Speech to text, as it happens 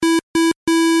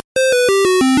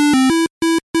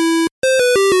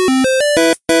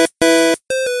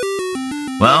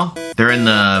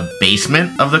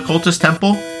basement of the cultist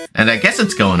temple, and I guess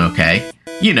it's going okay.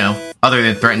 You know, other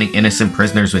than threatening innocent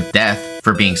prisoners with death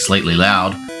for being slightly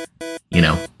loud. You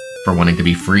know, for wanting to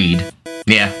be freed.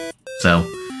 Yeah, so,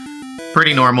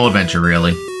 pretty normal adventure,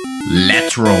 really.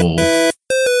 Let's roll.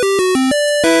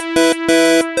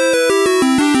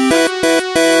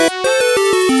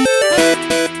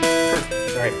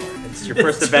 Alright, it's your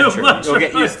first adventure. You'll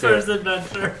get used to it.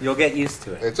 Adventure. You'll get used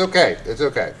to it. It's okay. It's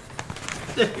okay.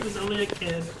 He was only a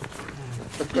kid.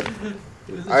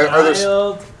 He was a Are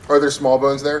child. there small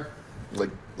bones there?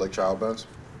 Like child bones?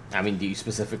 I mean, do you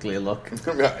specifically look?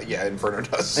 Yeah, Inferno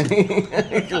does.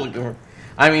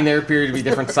 I mean, there appear to be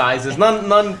different sizes.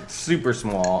 None super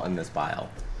small in this pile.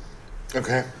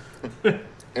 Okay.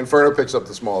 Inferno picks up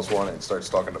the smallest one and starts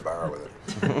talking to Barra with it.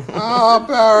 Oh,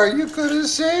 Barra, you could have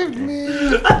saved me.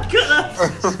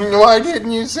 Why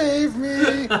didn't you save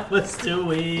me? I was too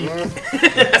weak.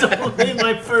 It's only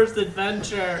my first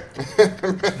adventure.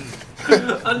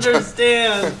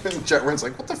 Understand. Jetren's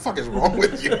like, what the fuck is wrong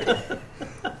with you?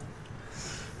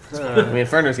 I mean,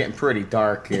 Inferno's getting pretty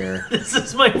dark here. This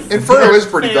is my Inferno is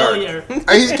pretty failure. dark.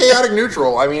 He's chaotic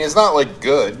neutral. I mean, it's not like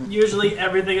good. Usually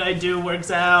everything I do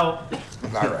works out.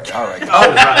 All right.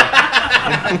 Oh,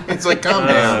 right. It's like, calm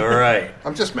down. Alright.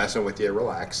 I'm just messing with you.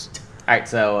 Relax. Alright,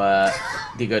 so,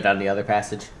 do you go down the other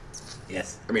passage?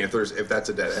 Yes. I mean, if that's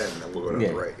a dead end, then we'll go to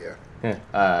the right. Yeah.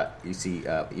 Yeah. You see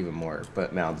even more,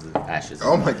 but mounds of ashes.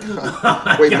 Oh my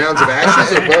god. Wait, mounds of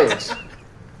ashes or bones?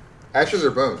 Ashes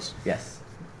or bones? Yes.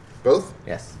 Both?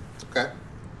 Yes. Okay.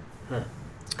 Huh.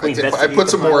 I put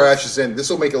some more ashes in. This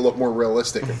will make it look more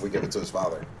realistic if we give it to his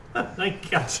father. My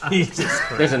God.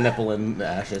 There's a nipple in the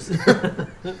ashes.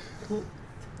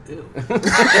 Ew.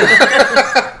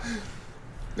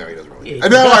 No, he doesn't really.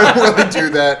 No, I don't really do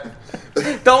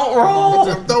that. Don't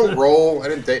roll! Don't roll. I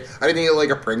didn't eat it like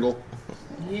a Pringle.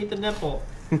 You ate the nipple.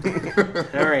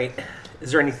 Alright. Is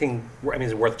there anything, I mean,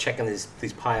 is it worth checking these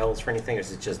piles for anything, or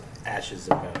is it just ashes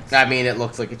and bones? I mean, it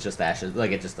looks like it's just ashes, like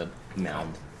it's just a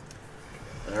mound.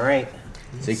 Alright.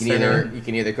 So you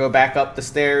can either go back up the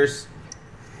stairs,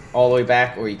 all the way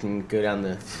back, or you can go down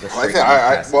the straight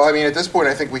passage. Well, I mean, at this point,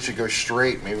 I think we should go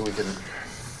straight. Maybe we can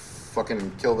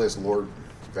fucking kill this Lord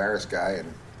Varys guy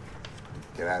and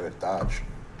get out of Dodge.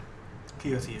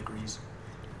 Keothi agrees.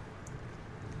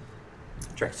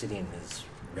 Draxidian is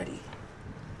ready.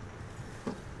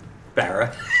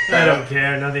 Barra. I don't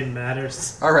care. Nothing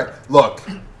matters. All right, look.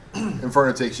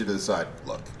 Inferno takes you to the side.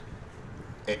 Look.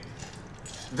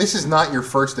 This is not your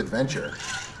first adventure.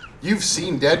 You've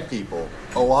seen dead people.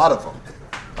 A lot of them.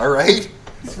 All right?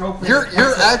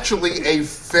 You're actually a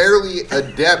fairly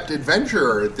adept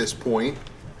adventurer at this point.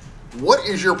 What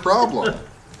is your problem?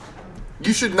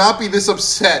 You should not be this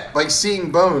upset by seeing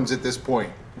bones at this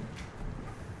point.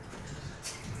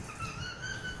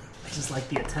 I just like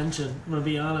the attention. I'm gonna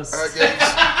be honest.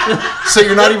 So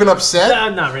you're not even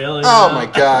upset? Not really. Oh no. my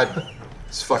god.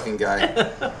 This fucking guy.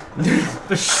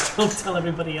 But shh, don't tell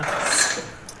everybody else.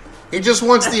 He just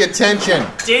wants the attention.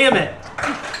 Damn it.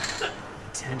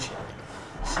 Attention.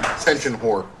 Attention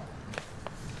whore.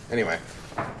 Anyway.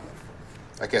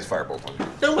 I guess firebolt on you.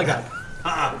 Oh my god.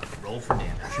 Roll for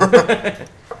damage.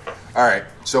 Alright,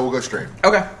 so we'll go straight.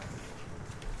 Okay.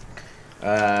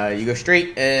 You go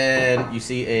straight, and you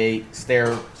see a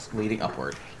stair leading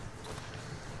upward.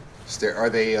 Are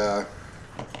they,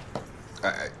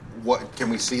 what, can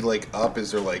we see, like, up?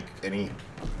 Is there, like, any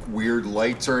weird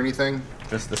lights or anything?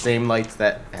 Just the same lights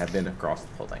that have been across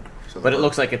the whole thing. So But it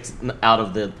looks like it's out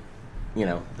of the,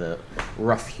 the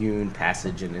rough-hewn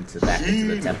passage and back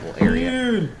into the temple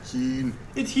area. Keen.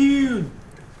 It's huge.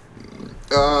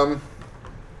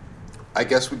 I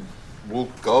guess we'll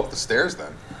go up the stairs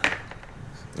then.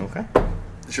 Okay.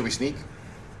 Should we sneak?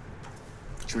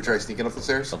 Should we try sneaking up the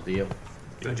stairs? It's up to you.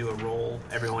 You want to do a roll?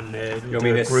 Everyone You want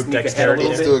me to group sneak ahead a dexterity?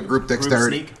 little Let's do a group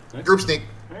dexterity. sneak? Group sneak.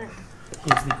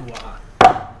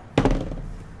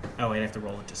 Oh, wait, I have to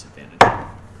roll at disadvantage.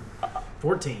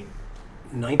 14.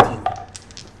 19.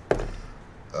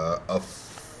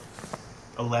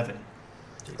 11.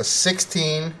 A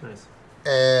 16 Nice.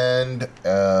 and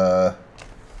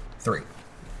 3.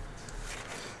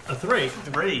 A 3.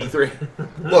 3.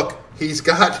 Look, he's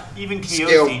got Even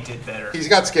Scale- Keothi did better. he's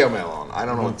got scale mail on. I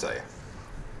don't know what to tell you.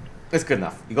 It's good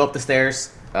enough. You go up the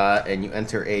stairs, and you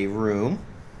enter a room.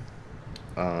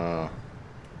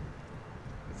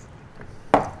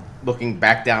 Looking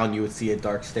back down, you would see a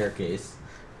dark staircase.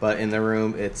 But in the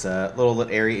room, it's a little lit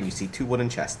area, and you see 2 wooden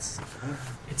chests.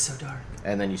 It's so dark.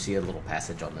 And then you see a little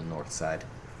passage on the north side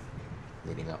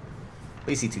leading up.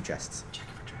 But you see 2 chests.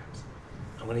 Checking for traps.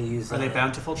 I'm going to use... Are they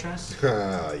bountiful chests?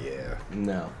 Yeah.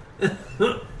 No.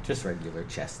 Just regular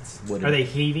chests. Wooden. Are they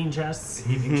heaving chests?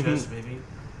 Heaving chest, maybe.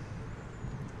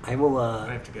 I will.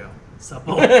 I have to go.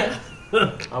 Supple. I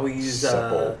will use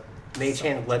Supple. Mage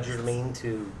Hand Legerdemain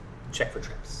to check for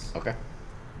traps. Okay.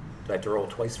 Do I have to roll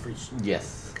twice for each?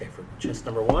 Yes. Okay, for chest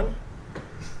number 1,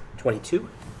 22.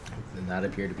 Does not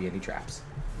appear to be any traps.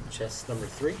 Chest number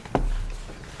 3,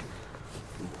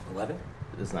 11.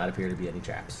 Does not appear to be any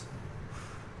traps.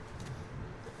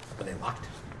 Are they locked?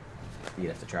 You'd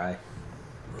have to try.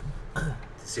 To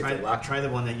see if they're locked. Try the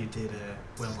one that you did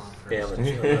Will on first. Yeah,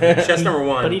 I'm gonna chest number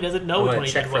 1. But he doesn't know I'm which gonna one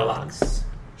he check did for well on. locks.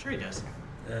 Sure he does.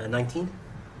 19.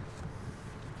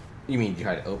 You mean you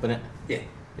try to open it? Yeah.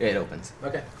 Yeah, it opens.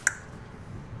 Okay.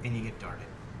 And you get darted.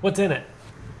 What's in it?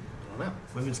 I don't know.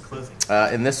 Women's clothing.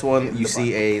 In this one, you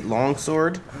see a long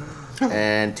sword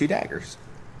and 2 daggers.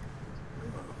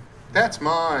 That's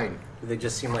mine. Do they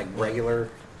just seem like regular?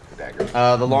 Dagger.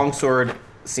 The long sword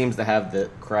seems to have the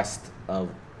crest of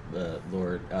the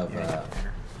Lord of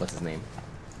what's his name?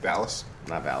 Valis.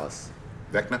 Not Valis.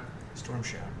 Vecna. Storm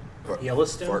Shower.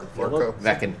 Yellowstone? Varco.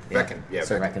 Vecin. Vecin. Yeah,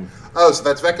 Sir Vecin. Vecin. Oh, so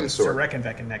that's Vecn's Sir sword. Reckon.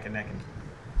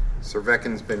 Sir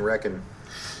Vecn's been reckoned.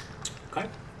 Okay.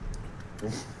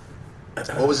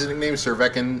 What was his nickname? Sir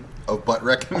Vecn of Butt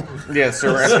Reckon? Yeah,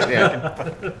 Sir Vecin. Yeah.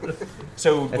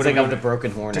 So, It's like of the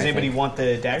broken horn. does I anybody think. want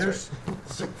the daggers?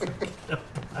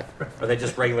 Are they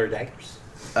just regular daggers?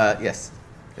 Yes.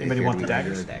 Anybody They want appear the to be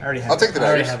daggers? regular I already have I'll take the I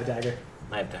already daggers. have a dagger.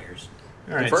 I have daggers.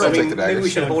 All right. Inferno So take I mean, the maybe daggers. we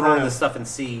should So hold on to Inferno- this stuff and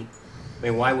see. I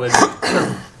mean, why would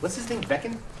what's his name?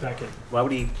 Vecin? Back in. Why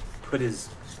would he put his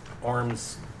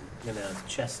arms in a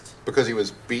chest? Because he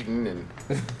was beaten and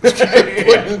put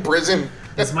in prison.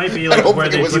 This might be I like don't where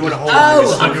think it they was put a-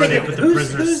 Oh, I'm where they thinking, put the who's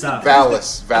prisoner's stuff.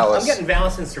 Valis. I'm Valis. getting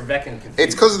Valis and Sir Vecin confused.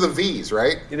 It's because of the V's,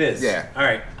 right? it is. Yeah. All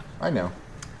right. I know.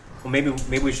 Well, maybe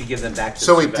we should give them back to.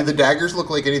 So Sir wait, did the Vecin. daggers look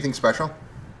like anything special?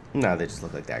 No, they just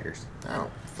look like daggers. I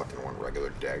don't fucking want regular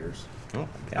daggers. Oh,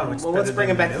 okay. Oh, it's Well, let's better bring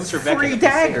than them back to no. Sir Vecin. 3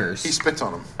 daggers. He spits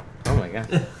on them. Oh my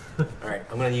god. All right.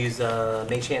 I'm going to use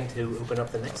Mage Hand to open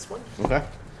up the next one. Okay.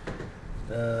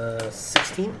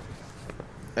 16.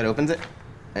 It opens it,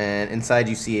 and inside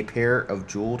you see a pair of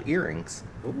jeweled earrings.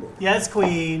 Ooh. Yes,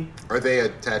 Queen. Are they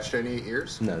attached to any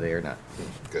ears? No, they are not.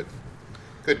 Good.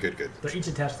 Good. They're each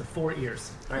attached to 4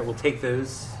 ears. All right. We'll take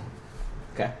those.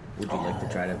 Okay. Would you like to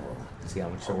try to see how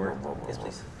much they're worth? Yes,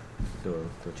 please. Do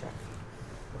a check.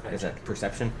 Okay. Is that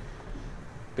perception?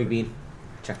 Big Bean,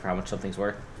 check for how much something's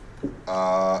worth.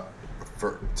 To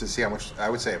see how much, I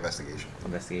would say investigation.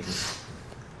 Investigation.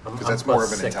 Because that's more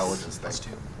of an intelligence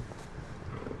thing.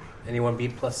 Anyone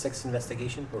beat +6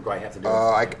 investigation, or do I have to do it?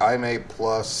 I'm a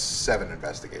 +7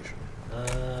 investigation.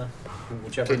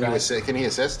 Whichever Can you guy. assist? Can he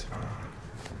assist?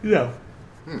 No.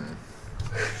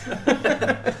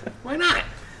 Why not?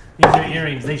 These are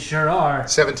earrings. They sure are.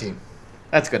 17.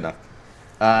 That's good enough.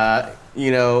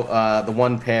 The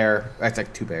one pair, that's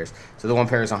like 2 pairs. So the one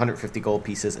pair is 150 gold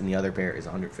pieces, and the other pair is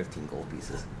 115 gold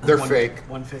pieces. They're fake.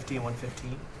 150 and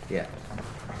 115. Yeah.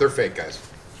 They're fake, guys.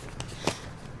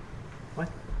 What?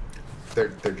 They're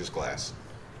just glass.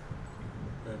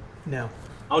 No.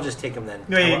 I'll just take them then.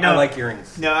 No, yeah, I no. like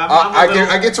earrings. No,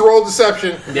 I get to roll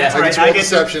deception. Yeah. I get to roll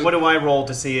deception. What do I roll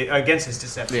to see it against his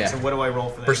deception? Yeah. So what do I roll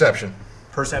for that? Perception.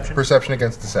 Perception. Perception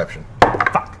against deception.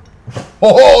 Fuck.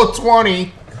 Oh,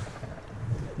 20.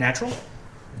 Natural.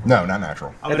 No, not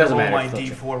natural. I'm It gonna doesn't roll matter, my it's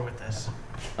D4 with this.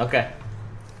 Okay.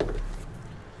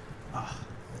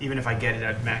 Even if I get it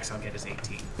at max, I'll get his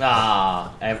 18.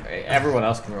 Everyone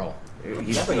else can roll.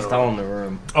 He's telling the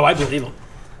room. Oh, I believe them.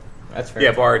 That's fair.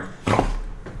 Yeah, Bard.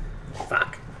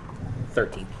 Fuck.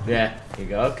 13. Yeah. You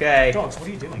go. Okay. Dogs, what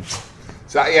are you doing?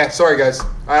 So, yeah, sorry, guys.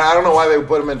 I don't know why they would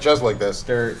put them in chests like this.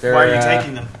 They're Why are you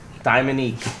taking them?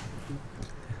 Diamond-y.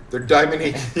 They're diamond.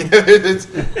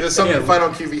 There's something to Yeah. find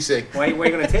on QVC. Why are you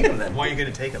going to take them then? Why are you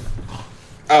going to take them?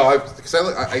 Oh,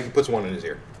 because he puts one in his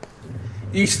ear.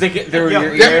 You stick it through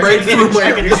your Get ear. right through my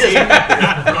ear.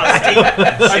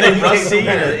 Are they rusty Some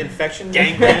kind of or infection?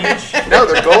 gangrene? No,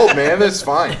 they're gold, man. That's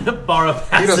fine. Bara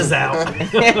passes doesn't- out.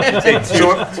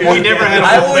 We never had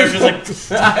I a always,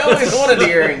 always, I always wanted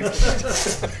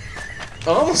earrings.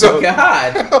 Oh So-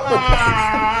 God!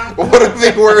 What are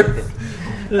they worth?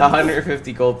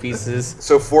 150 gold pieces.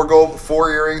 So 4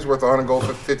 earrings worth 100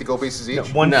 gold, 50 gold pieces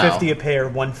each. 150 a pair,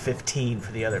 115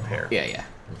 for the other pair. Yeah, yeah.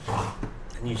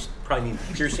 And you probably need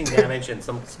piercing damage and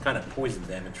some kind of poison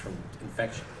damage from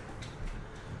infection.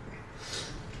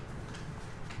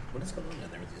 What is going on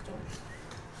down there with these dogs?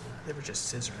 They were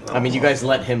just scissoring. I mean, you guys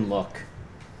let him look.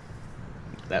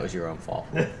 That was your own fault.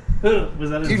 Was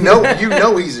that You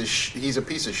know he's a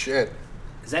piece of shit.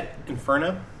 Is that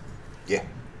Inferno? Yeah.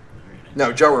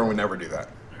 No, Joe Rogan would never do that.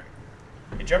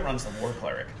 Hey, Jet Run's the war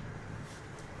cleric.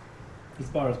 He's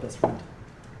Bar's best friend.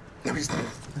 No, he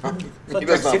But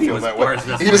does not City feel was that way. Bar's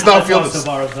best He does not feel Also this.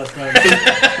 Bar's best friend.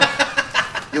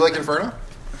 You like Inferno?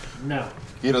 No.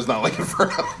 He does not like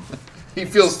Inferno. He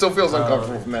still feels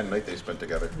uncomfortable from that night they spent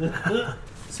together.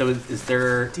 So is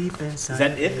there? Deep Is inside.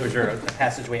 that it, or is there a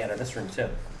passageway out of this room too?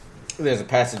 There's a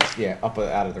passage, up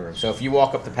out of the room. So if you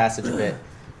walk up the passage a bit,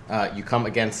 you come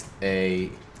against a.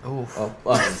 Coming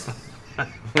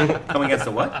against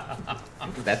the what?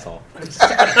 That's all.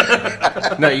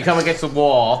 No, you come against the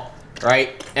wall,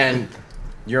 right? And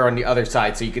you're on the other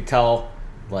side, so you could tell,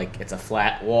 like, it's a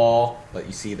flat wall, but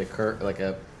you see the like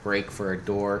a break for a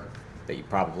door that you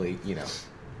probably, you've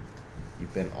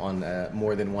been on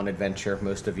more than one adventure,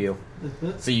 most of you.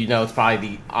 So you know it's probably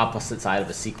the opposite side of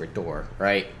a secret door,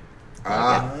 right?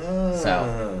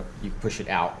 So you push it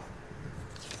out.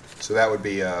 So that would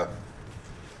be,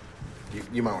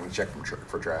 you might want to check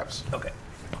for traps. Okay.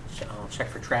 I'll check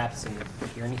for traps and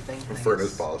hear anything. I Inferno's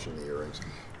guess. polishing the earrings.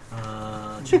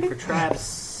 Check for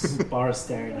traps. Bar's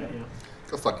staring at you.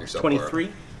 Go fuck yourself, Laura.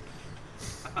 23.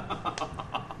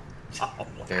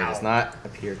 There does not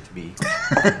appear to be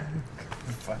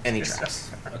any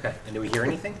traps. Okay. And do we hear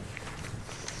anything?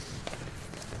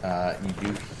 You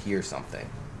do hear something.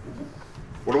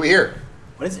 What do we hear?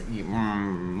 What is it? It's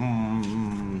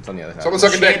on the other side. Someone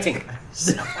suck a dick. Chanting.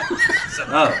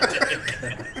 Oh.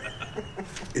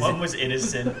 One was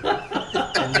innocent, and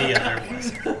the other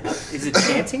was. Is it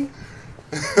chanting?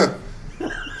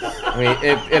 I mean,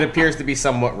 it appears to be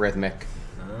somewhat rhythmic.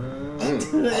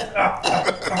 Yeah,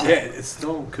 it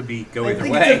still could be go I either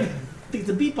think way. I think it's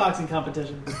a beatboxing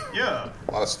competition. Yeah.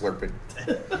 A lot of slurping.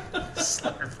 That's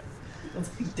like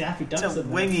Daffy Duck. It's a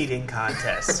wing eating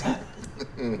contest.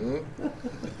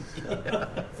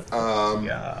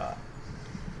 Yeah.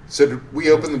 So did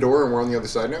we open the door and we're on the other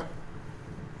side now?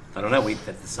 I don't know. We have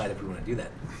to decide if we want to do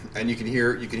that. And you can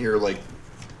hear like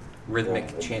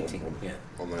Rhythmic chanting. Yeah.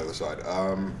 on the other side.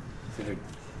 It's either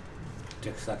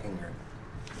dick sucking or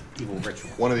evil ritual.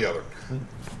 One or the other.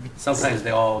 Sometimes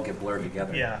they all get blurred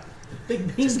together. Yeah.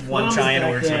 Big Just one clowns giant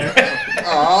back orgy. there.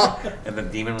 Aw, And the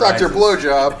demon Dr. rises.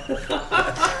 Blowjob.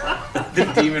 The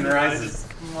demon rises.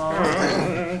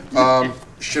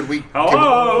 Should we?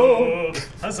 Hello.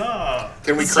 Huzzah!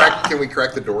 Can we crack? Can we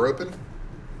crack the door open?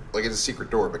 Like it's a secret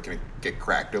door, but can it get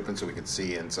cracked open so we can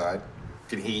see inside?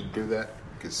 Can he do that?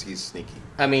 Because he's sneaky.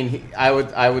 I mean, I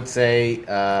would say.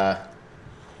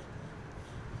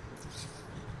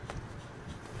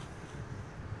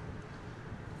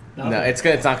 No, it's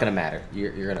not gonna matter.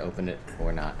 You're gonna open it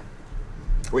or not.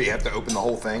 Wait, you have to open the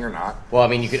whole thing or not? Well, I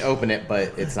mean, you can open it,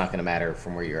 but it's not gonna matter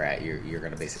from where you're at. You're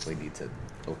gonna basically need to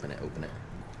open it.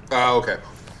 Oh, okay.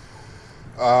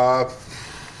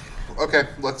 Okay.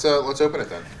 Let's open it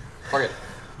then. Fuck it.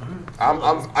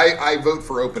 I vote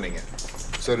for opening it.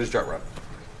 So does Jet Run.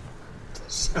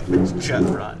 Jet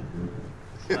Run.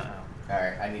 All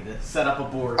right, I need to set up a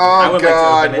board. I Oh would like to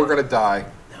God, open it. we're gonna die.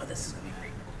 No, this is gonna be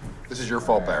great. This is your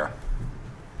fault, Barra.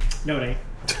 No, it ain't.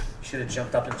 Should have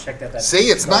jumped up and checked out that. See,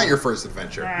 it's not your first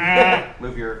adventure.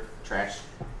 Move your trash.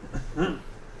 All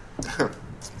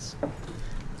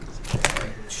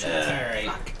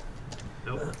right.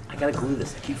 Nope. I gotta glue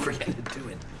this. I keep forgetting to do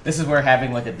it. This is where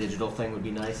having like a digital thing would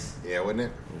be nice. Yeah, wouldn't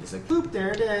it? And just like boop,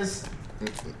 there it is.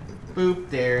 Boop,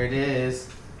 there it is.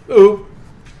 Ooh.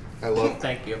 I love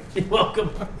Thank you. You're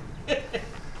welcome.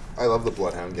 I love the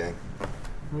Bloodhound Gang.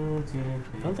 I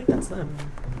don't think that's them.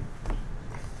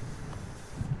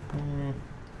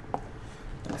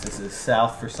 This is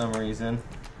south for some reason.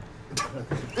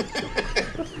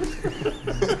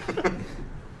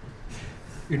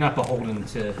 You're not beholden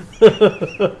to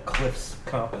Cliff's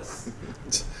compass.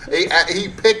 He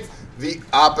picked the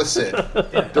opposite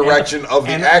direction of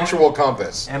the actual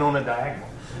compass And on a diagonal.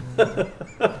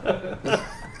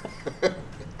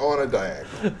 on a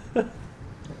diagonal.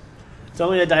 It's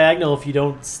only a diagonal if you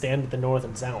don't stand at the north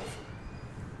and south.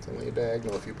 It's only a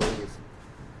diagonal if you believe.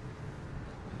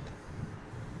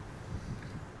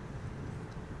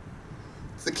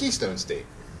 It's the Keystone State.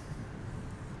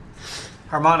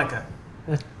 Harmonica.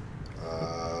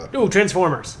 Ooh,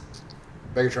 Transformers.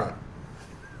 Megatron.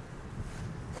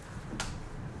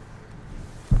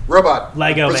 Robot.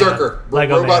 Lego Man. Berserker.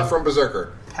 Lego Robot Man. from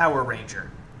Berserker. Power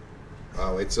Ranger.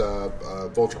 Oh, it's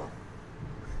Voltron.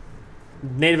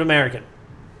 Native American.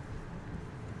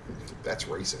 That's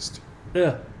racist.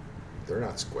 Ugh. They're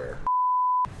not square.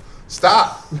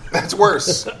 Stop. That's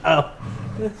worse. Oh.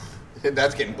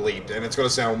 That's getting bleeped, and it's going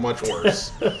to sound much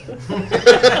worse.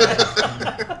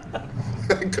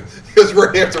 Because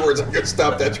right afterwards, I'm going to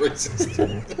stop. That's racist.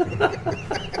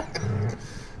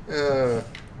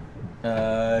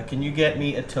 Can you get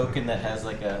me a token that has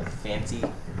like a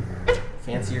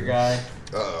fancier guy?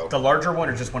 Uh-oh. The larger one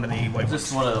or just one of the white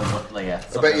Just ones? one of the like, yeah.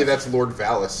 I bet you that's Lord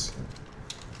Valis.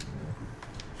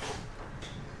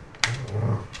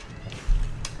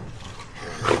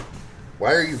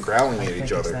 Why are you growling at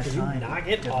each other? That time. knock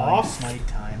it Divine off? Smite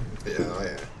time. Yeah, oh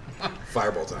yeah.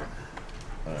 Fireball time.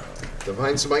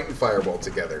 Divine Smite and Fireball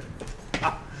together.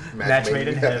 Match made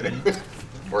in heaven.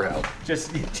 Or hell.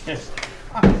 Just.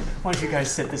 Why don't you guys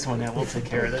sit this one out? We'll take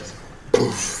care of this.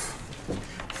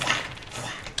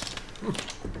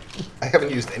 I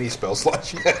haven't used any spell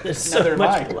slots yet. There's Neither so have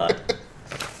much I. blood.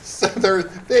 So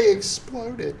they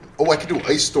exploded. Oh, I can do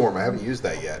Ice Storm. I haven't used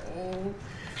that yet.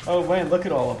 Oh man, look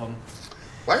at all of them.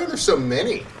 Why are there so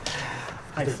many?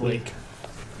 I fleek.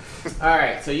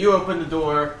 Alright, so you open the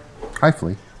door. Hi,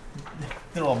 Flea.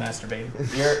 They're all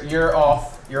masturbating. You're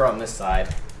off. You're on this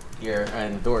side.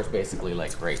 And the door's basically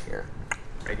like right here.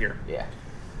 Right here. Yeah.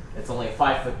 It's only a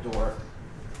 5-foot door.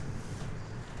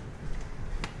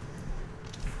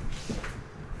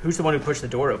 Who's the one who pushed the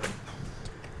door open?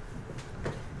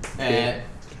 And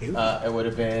it would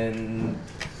have been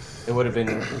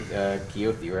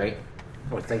Keothi, right?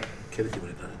 I would think Kiddy would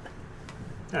have done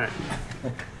it. Alright.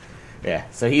 Yeah.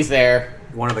 So he's there.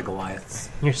 One of the Goliaths.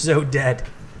 You're so dead.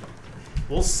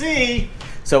 We'll see.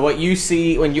 So what you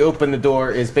see when you open the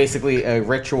door is basically a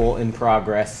ritual in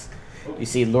progress. You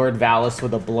see Lord Valis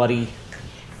with a bloody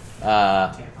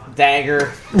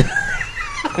dagger.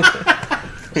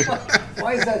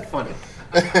 Why is that funny?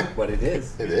 But it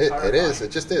is. It is. It is.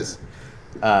 It just is.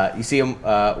 You see him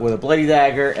with a bloody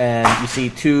dagger, and you see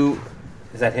two.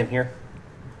 Is that him here?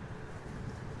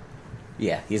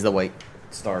 Yeah, he's the white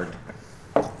starred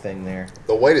thing there.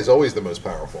 The white is always the most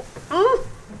powerful.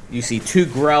 You see two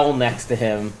Grell next to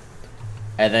him,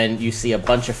 and then you see a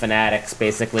bunch of fanatics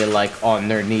basically like on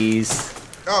their knees,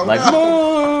 Oh, like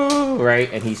no. "Moo!" right,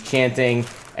 and he's chanting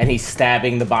and he's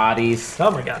stabbing the bodies.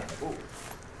 Oh my god.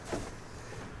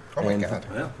 Oh, my And- God.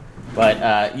 Well,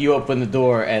 But you open the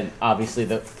door, and obviously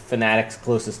the fanatics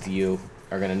closest to you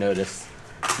are going to notice,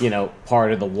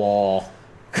 part of the wall.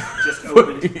 Just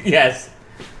open. Yes.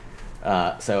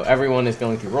 So everyone is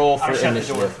going to roll for I shut the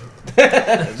door.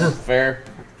 initiative. Fair.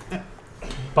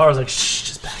 Bar's like, shh,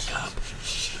 just back up.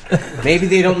 Maybe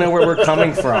they don't know where we're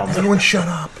coming from. Everyone shut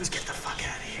up. Let's get the fuck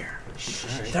out of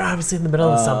here. They're obviously in the middle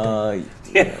of something.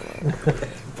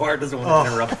 Bard doesn't want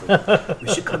to interrupt them. We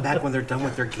should come back when they're done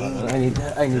with their game. I need to.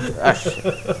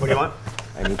 What do you want?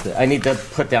 I need to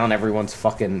put down everyone's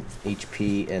fucking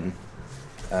HP and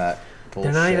They're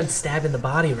bullshit. not even stabbing the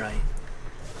body right.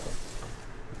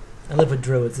 I live with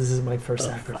druids. This is my first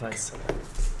sacrifice.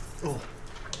 Yeah,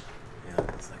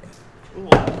 it's like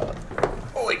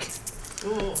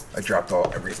I dropped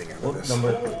everything out of this.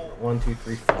 Number 1, 2,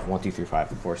 3, 5. 1, 2, 3,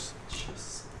 5, of course.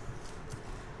 Jeez.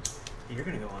 You're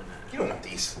gonna go on that. You don't want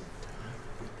these.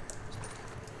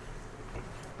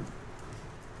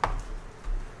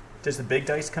 Does the big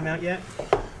dice come out yet?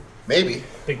 Maybe.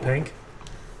 Big pink.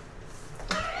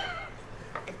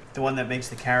 The one that makes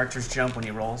the characters jump when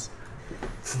he rolls?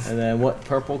 And then what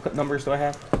purple numbers do I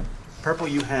have? Purple,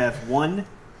 you have 1,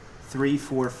 3,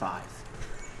 4, 5.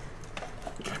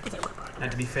 Now,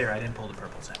 to be fair, I didn't pull the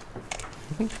purples out.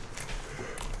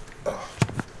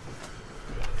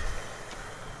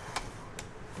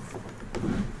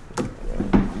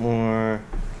 More.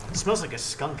 It smells like a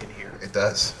skunk in here. It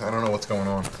does. I don't know what's going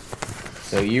on.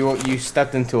 So you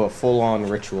stepped into a full-on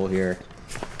ritual here.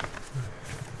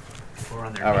 We're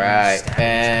on their All knees, right, stabbing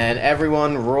and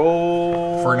everyone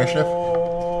roll For initiative?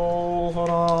 Hold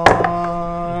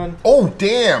on. Oh,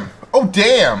 damn. Oh,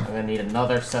 damn. I'm gonna need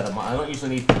another set of. I don't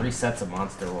usually need 3 sets of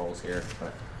monster rolls here,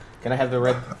 but can I have the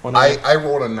red one? I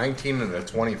rolled a 19 and a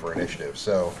 20 for initiative,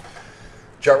 so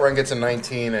Jotrun gets a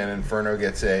 19 and Inferno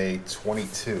gets a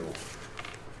 22.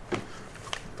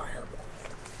 Fireball.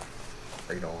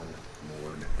 Right on,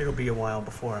 Lord. It'll be a while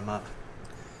before I'm up.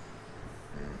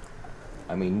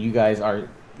 I mean, you guys are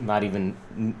not even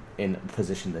in a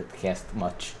position to cast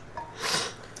much.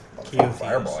 Keothi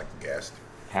Fireball is. I can cast.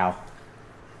 How?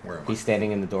 Where am I? He's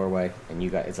standing in the doorway, and you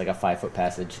guys. It's like a 5-foot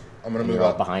passage. I'm gonna and move you're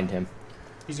all up. behind him.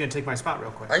 He's gonna take my spot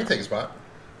real quick. I can take a spot.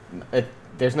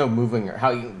 There's no moving. Or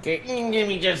how you can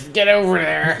just get over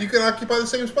there? You can occupy the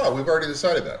same spot. We've already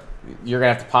decided that. You're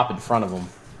gonna have to pop in front of him,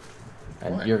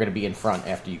 and Why? you're gonna be in front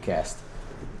after you cast.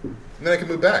 And then I can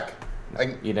move back.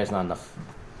 There's not enough.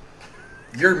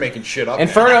 You're making shit up. now.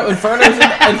 Inferno's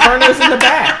in the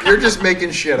back. You're just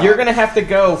making shit up. You're gonna have to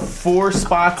go 4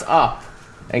 spots up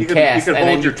and You can- cast, you can and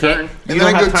then hold you your can't. turn. You and don't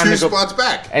then I have go time 2 to go, spots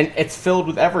back. and it's filled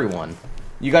with everyone.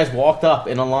 You guys walked up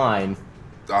in a line,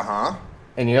 Uh-huh.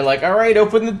 And you're like, all right,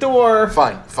 open the door.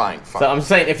 Fine. So I'm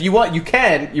saying, if you want, you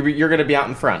can. You're going to be out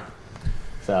in front.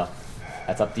 So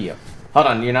that's up to you. Hold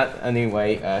on, you're not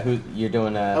anyway. Who you're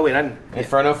doing? Oh wait, I'm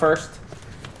Inferno first,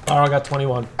 Barrow got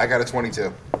 21. I got a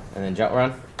 22. and then Jut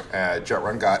Run. Jet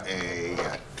Run got a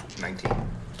 19.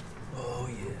 Oh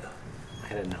yeah, I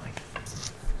had a 9.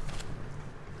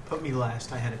 Put me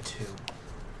last. I had a 2.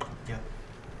 Yep.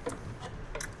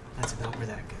 That's about where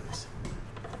that goes.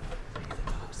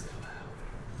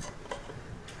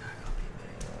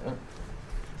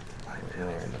 There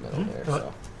in the middle there.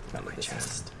 So My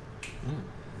chest.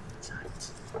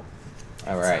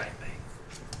 all right.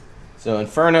 So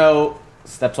Inferno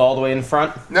steps all the way in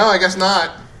front. No, I guess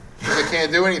not. 'Cause I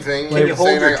can't do anything. Can you You're hold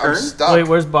saying your I'm turn? stuck. Wait,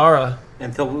 where's Barra?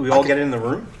 Until we all get in the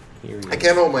room. Here he I is.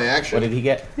 can't hold my action. What did he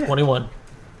get? 21.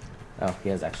 Oh, he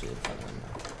has actually. Inferno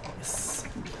now.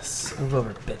 Yes. Move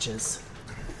over, bitches.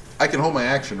 I can hold my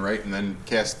action, right, and then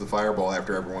cast the fireball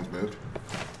after everyone's moved.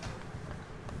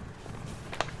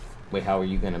 Wait, how are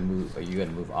you gonna move? Are you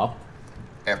gonna move up?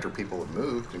 After people have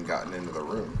moved and gotten into the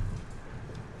room.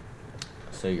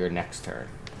 So your next turn.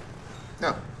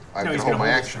 No, I No, can he's hold gonna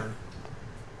my hold his action. turn.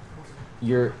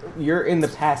 You're in the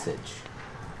passage.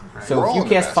 So We're if all you in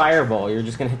the cast passage. fireball, you're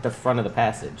just gonna hit the front of the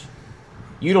passage.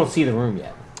 You don't see the room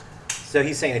yet. So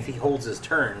he's saying if he holds his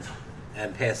turn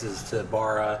and passes to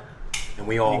Bara, and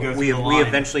we all You go through we the line.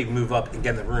 eventually move up and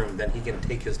get in the room, then he can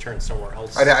take his turn somewhere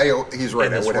else. He's right.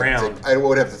 In I this would, round. I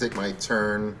would have to take my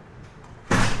turn.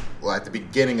 Well, at the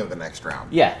beginning of the next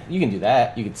round. Yeah, you can do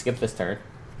that. You can skip this turn.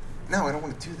 No, I don't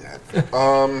want to do that.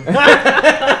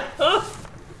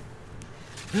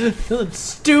 That's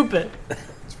stupid.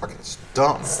 It's fucking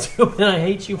dumb. Stupid. I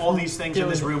hate you. All these things in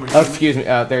this room are Oh, excuse me.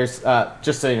 There's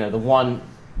just so you know,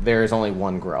 there is only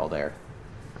one Grell there.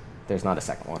 There's not a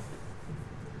second one.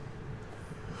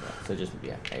 So just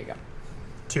there you go.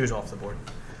 2's off the board.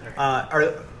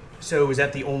 So is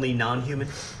that the only non-human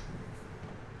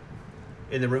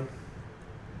in the room?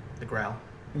 The Growl.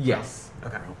 Yes.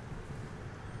 Okay.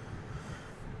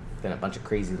 Then a bunch of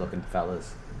crazy looking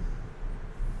fellas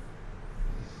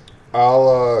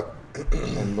I'll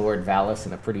and Lord Valis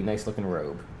in a pretty nice looking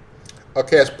robe. I'll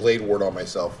cast Blade Ward on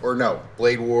myself. Or no,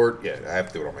 Blade Ward. Yeah, I have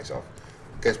to do it on myself.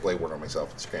 Cast Blade Ward on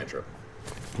myself. It's a cantrip.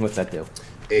 What's that do?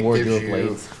 It Ward gives dual you.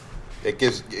 blades. It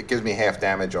gives me half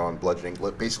damage on bludgeoning,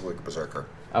 basically like a berserker.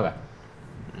 Okay.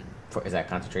 Is that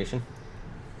concentration?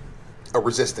 A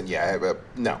resistant, yeah. I have a,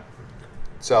 no.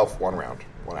 Self, 1 round,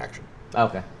 1 action.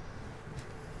 Okay.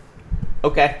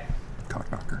 Okay.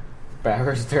 Cockknocker.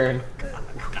 Barrow's turn.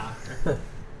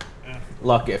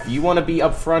 Look, if you want to be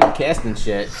up front casting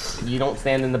shit, you don't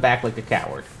stand in the back like a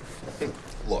coward.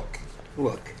 Look.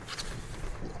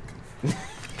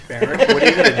 Baron, what are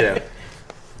you gonna do?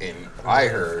 And I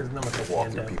heard Not much I walk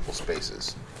can through do. people's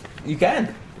spaces. You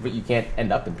can, but you can't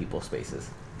end up in people's spaces.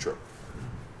 True.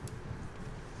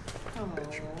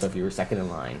 So if you were second in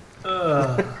line.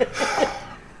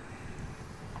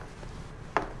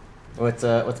 What's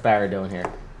Barrow doing here?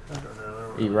 I don't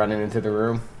know. Are you running into the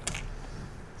room?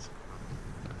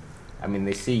 I mean,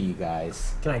 they see you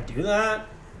guys. Can I do that?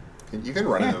 You can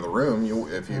run into the room.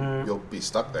 You'll be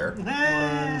stuck there.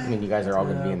 I mean, you guys are all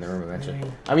going to be in the room eventually.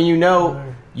 I mean, you know,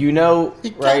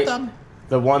 right?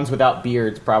 The ones without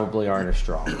beards probably aren't as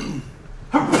strong.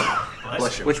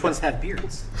 Bless you. Which ones have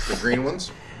beards? The green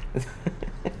ones? No,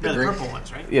 the green- purple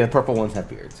ones, right? Yeah, the purple ones have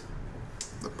beards.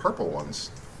 The purple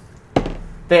ones.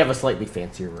 They have a slightly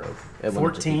fancier robe. It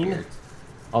wouldn't just be 14? beards.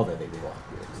 Although they do all have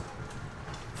beards.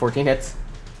 14 hits.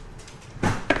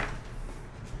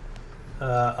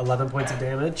 11 points of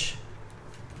damage.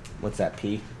 What's that,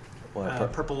 P?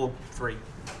 What, Purple 3.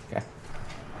 Okay.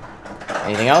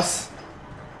 Anything else?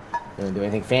 You want to do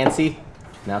anything fancy?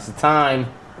 Now's the time.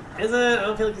 Is it? I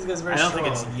don't feel like these guys are very I don't strong.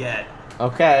 think it's yet.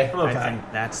 Okay. I'm okay. I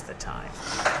think that's the time.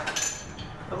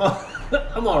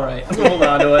 I'm all right. I'm gonna hold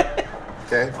on to it.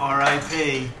 Okay.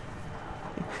 R.I.P.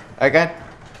 Okay.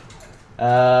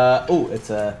 It's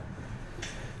a.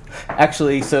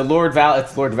 Actually, so it's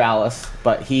Lord Valis,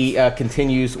 but he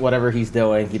continues whatever he's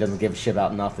doing. He doesn't give a shit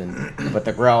about nothing. But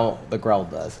the Grell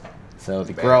does. So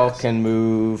the Grell Badass. can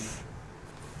move.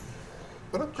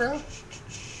 What up, crowd?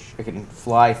 It can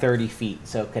fly 30 feet.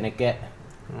 So can it get?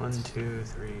 1, 2,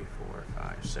 3, 4,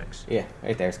 5, 6. Yeah,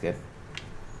 right there's good.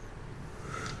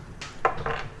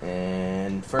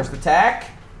 And first attack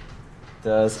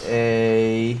does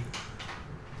a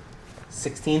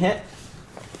 16 hit.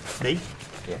 Me?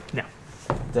 Yeah. No.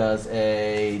 Does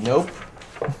a nope.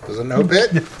 Does a no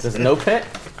bit? Does a nope hit.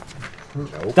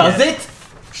 Nope. Does it?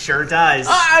 Sure does.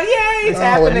 Ah, yay! It's Oh, a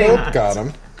happening. nope got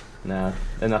him. No,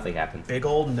 then nothing happens. Big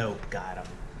old nope got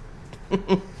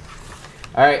him.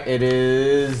 All right, it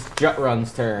is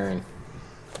Jutrun's turn,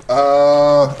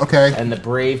 Okay. and the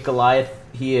brave Goliath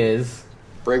he is.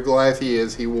 Brave Goliath he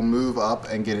is. He will move up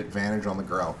and get advantage on the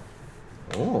growl.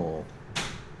 Oh,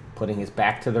 putting his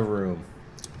back to the room.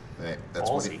 That's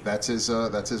what Ballsy. that's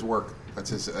his work. That's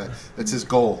his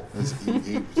goal. He's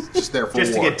just there for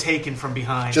Just to war. get taken from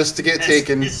behind. Just to get That's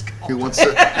taken. his goal. Who wants to?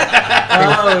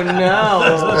 Oh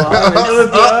no!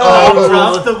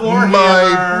 Drop the warhammer.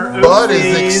 My butt is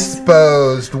Oopsies.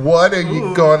 exposed. What are you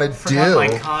Ooh, gonna forgot do?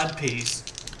 my cod piece.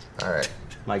 All right.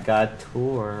 My God,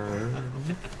 Tor.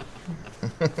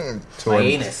 Tore My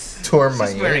anus. Tore my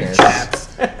He's wearing anus.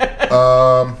 chaps.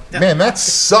 Man, that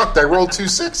sucked. I rolled 2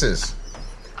 6s.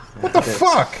 What the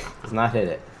fuck? Does not hit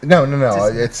it. No.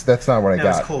 That's not what I No,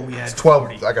 got. it's cool. We had It's 12.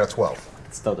 40. I got a 12.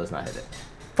 It still does not hit it.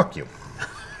 Fuck you.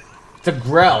 It's a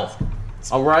Grell.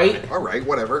 All right. All right,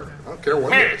 whatever. I don't care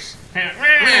what it is.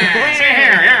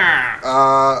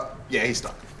 Yeah, he's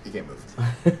stuck. He can't move.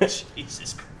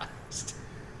 Jesus Christ.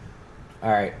 All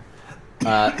right.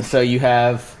 So you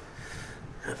have.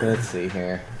 Let's see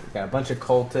here. We got a bunch of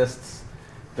cultists.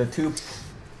 The two.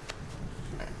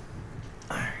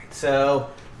 All right. So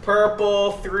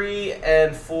purple 3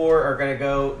 and 4 are gonna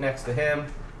go next to him.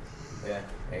 Yeah.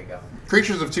 There you go.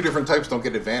 Creatures of 2 different types don't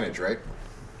get advantage, right?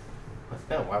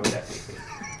 No. Why would that be?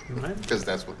 Because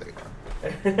that's what they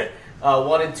are.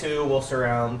 1 and 2 will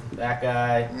surround that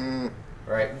guy. Mm,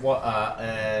 Right.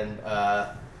 And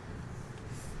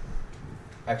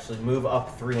actually move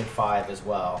up 3 and 5 as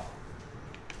well.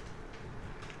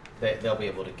 They'll be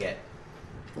able to get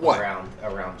what? around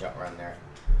Jutrun there.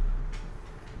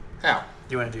 How?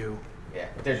 You want to do? Yeah,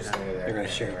 they're just there. They're going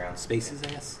to share around. spaces, I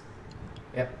guess.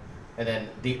 Yep. And then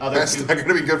the other That's two, not going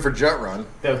to be good for Jut Run.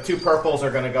 the 2 purples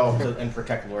are going to go and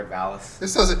protect Lord Valis.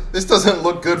 This doesn't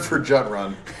look good for Jut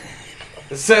Run.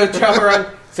 So Jutrun,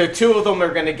 so 2 of them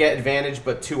are going to get advantage,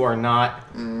 but 2 are not.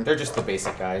 They're just the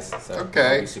basic guys. So Okay.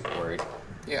 don't be super worried.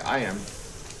 Yeah, I am.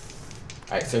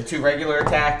 All right, so 2 regular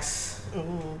attacks.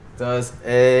 Does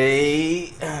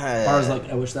a I was like,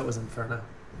 I wish that was Inferno.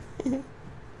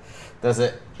 does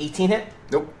it 18 hit?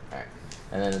 Nope. All right,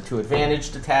 and then the 2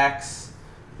 advantaged attacks.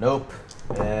 Nope.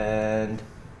 And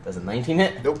does a 19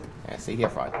 hit? Nope. Yeah, see here,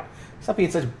 fine. Stop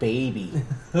being such a baby.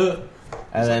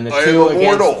 And then the I am 2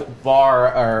 immortal.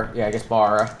 against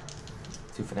Bara.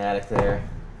 2 fanatic there.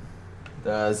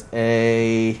 Does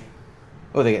a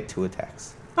they get 2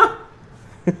 attacks.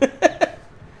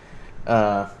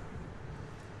 I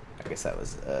guess that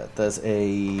was does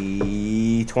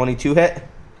a 22 hit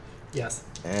Yes.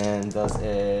 and does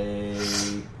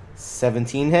a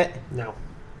 17 hit. No. All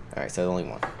right, so only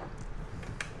 1.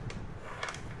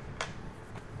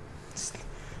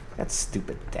 That's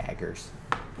stupid daggers.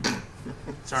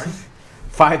 Sorry.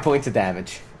 5 points of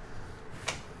damage.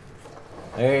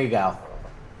 There you go.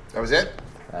 That was it?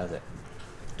 That was it.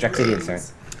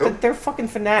 Drexidian's turn. They're fucking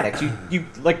fanatics. You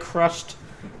like crushed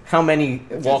how many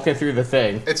walking through the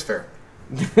thing? It's fair.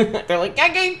 They're like, I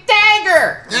got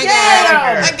dagger!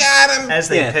 I got him! As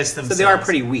they piss So themselves. they are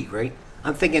pretty weak, right?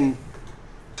 I'm thinking.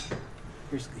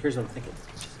 Here's what I'm thinking.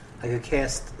 I could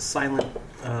cast silent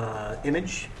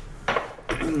image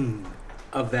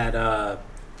of that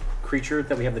creature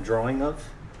that we have the drawing of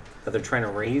that they're trying to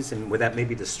raise, and would that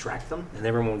maybe distract them, and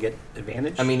everyone will get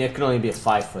advantage? I mean, it can only be a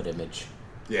 5-foot image.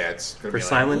 Yeah, it's going to for be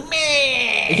silent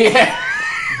Yeah.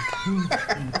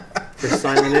 for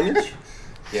silent image,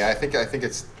 Yeah, I think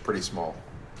it's pretty small.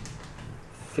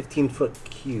 15-foot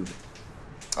cube.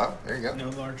 Oh, there you go. No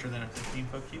larger than a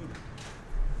 15-foot cube.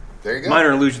 There you go.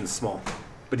 Minor illusion's small,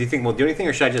 but do you think we'll do anything,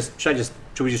 or should we just try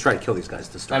to kill these guys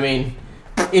to I start? mean,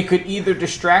 it could either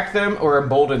distract them or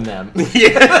embolden them.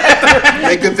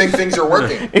 They could think things are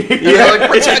working. They're like,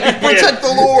 protect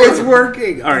the Lord. It's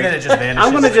working. All And then it right, just vanishes.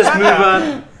 I'm gonna just move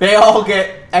up They all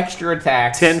get extra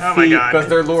attacks 10 Oh my feet. God. because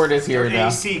their lord is here Your now.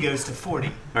 AC goes to 40.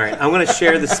 All right, I'm going to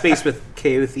share the space with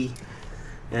Kaothi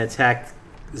and attack.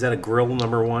 Is that a grill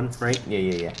number 1, right?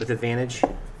 Yeah. With advantage.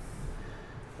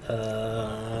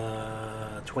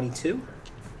 22.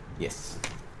 Yes.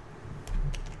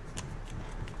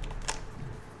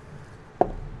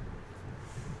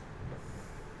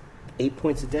 Eight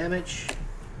points of damage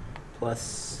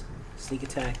plus sneak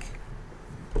attack.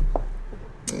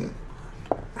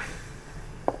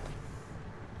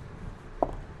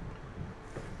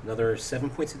 Another 7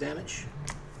 points of damage.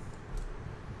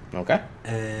 Okay.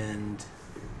 And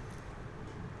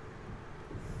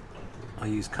I'll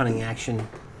use cunning action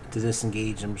to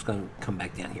disengage. I'm just going to come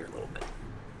back down here a little bit.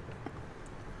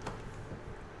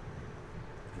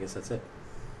 I guess that's it.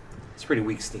 It's pretty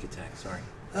weak sneak attack, sorry.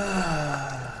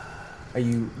 Are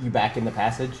you back in the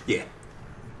passage? Yeah.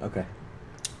 Okay.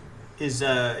 Is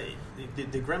the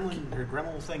gremlin or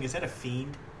gremlin thing, is that a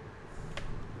fiend?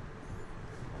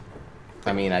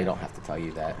 I mean, I don't have to tell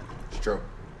you that. It's true.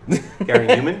 Gary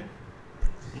Newman?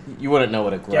 You wouldn't know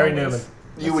what a glow Gary is. Newman.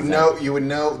 You would know. You would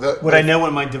know the. Would I know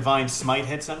when my divine smite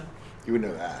hits him? You would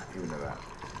know that. You would know that.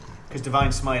 Because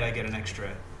divine smite, I get an extra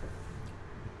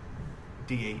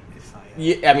D8 if I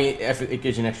Yeah, I mean, if it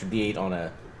gives you an extra D8 on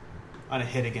a... on a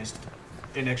hit against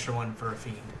an extra one for a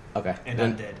fiend. Okay. And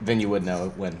then, undead. Then you would know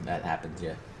when that happens,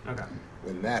 yeah. Okay.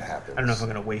 When that happens. I don't know if I'm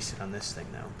going to waste it on this thing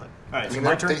though, but all right. I So mean,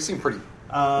 my they turn. seem pretty.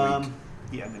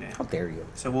 Yeah, I'm How gonna. dare you?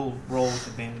 So we'll roll with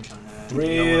advantage on that.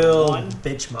 Real One,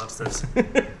 bitch monsters.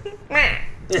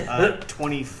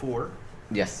 24.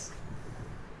 Yes.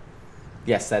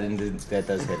 Yes, that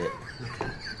does hit it.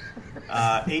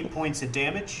 8 points of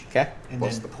damage, Okay. and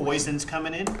Plus then the poison's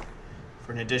coming in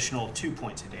for an additional 2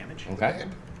 points of damage, Okay.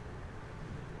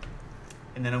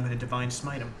 and then I'm going to divine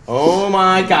smite him. Oh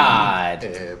my god.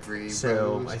 Every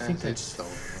So, rose I think has its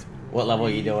that's- thorn. What level are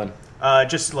you doing?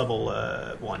 Just level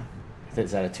 1.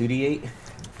 Is that a 2d8?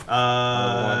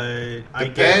 I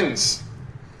get Depends.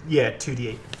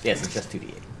 2d8. Yes, it's just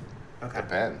 2d8. Okay.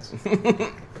 Depends.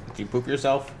 Did you poop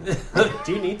yourself?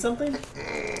 Do you need something?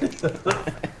 For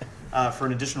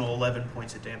an additional 11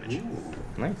 points of damage.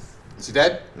 Nice. Is he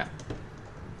dead? No.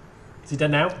 Is he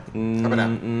dead now? How about now?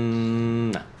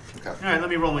 No. Okay. All right, let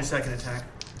me roll my second attack.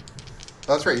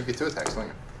 Oh, that's right. You get 2 attacks, don't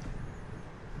you?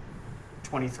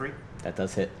 23. That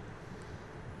does hit.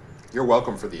 You're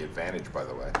welcome for the advantage, by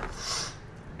the way.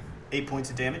 8 points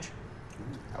of damage.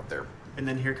 Out there. And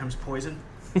then here comes poison.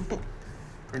 For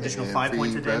an additional 5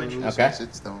 points of damage. Rose Okay. has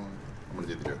its thorn. I'm gonna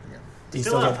do the joke again. Do you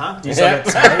Still up, get, huh? Do you still get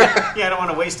smite? Yeah, I don't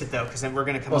want to waste it though, because then we're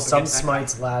going to come Well, up some against that guy.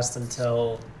 smites last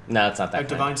until. No, it's not A that kind.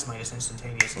 divine smite is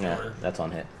instantaneous. Yeah, that's on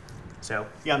hit. So,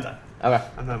 yeah, I'm done. Okay.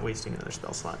 I'm not wasting another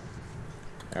spell slot.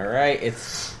 Alright,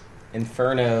 it's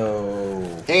Inferno.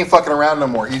 He ain't fucking around no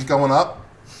more. He's going up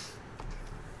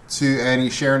and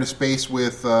he's sharing a space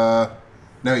with. No,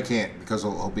 he can't because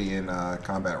he'll be in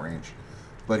combat range.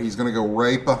 But he's going to go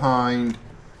right behind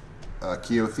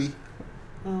Keothi.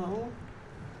 Oh.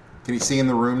 Can he see in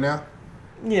the room now?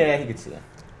 Yeah, he could see that.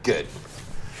 Good.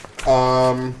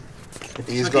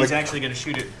 He's Look, going he's to actually going to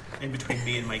shoot it in between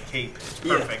me and my cape.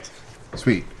 Perfect.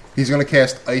 sweet. He's going to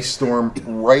cast Ice Storm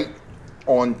right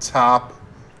on top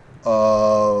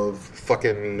of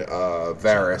fucking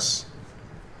Varys.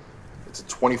 It's a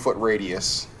 20-foot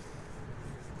radius.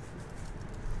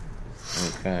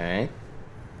 Okay.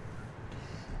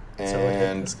 So it hit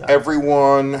And this guy.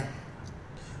 everyone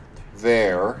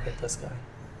there. Hit this guy.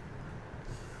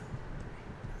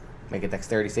 Make a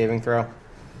dexterity saving throw.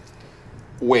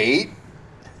 Wait.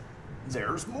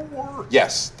 There's more.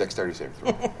 Yes, dexterity saving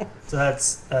throw. So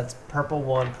that's purple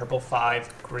 1, purple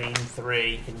 5, green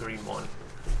 3, and green 1.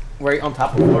 Right on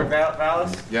top of Lord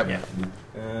Valis? Yep. Yeah.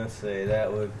 Let's see,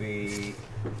 that would be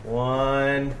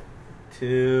 1,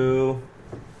 2,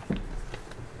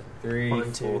 3,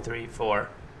 1, 2, 3, 4.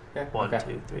 Yeah, 1,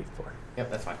 okay. 2, 3, 4.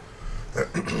 Yep, that's fine.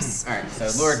 Alright,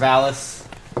 so Lord Valis.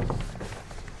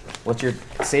 What's your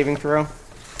saving throw?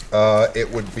 It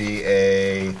would be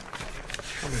a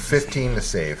 15 to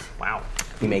save. Wow.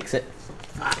 He makes it.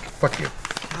 Fuck you.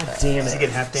 God damn Does he it. get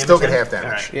half damage? Still get then? half damage.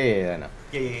 All right. Yeah, I know.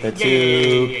 Yeah. The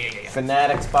two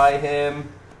fanatics by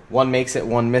him. One makes it,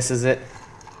 one misses it.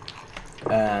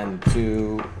 And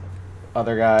 2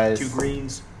 other guys 2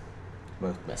 greens.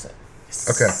 both miss it.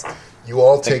 Okay. You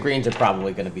all The take greens are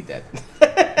probably going to be dead.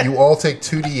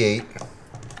 2d8.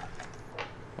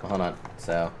 Well, hold on.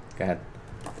 So, go ahead.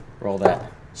 Roll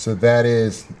that. So that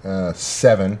is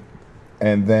 7,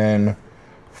 and then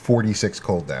 46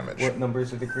 cold damage. What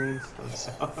numbers are the greens?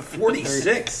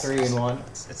 46. 3 and 1.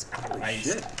 That's holy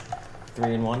shit.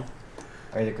 3 and 1.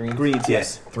 Are the greens? Greens,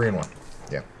 yes. 3 and 1.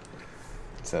 Yeah.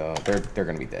 So they're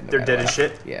going to be dead. no They're matter dead as what.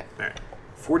 shit? Yeah. All right.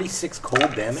 46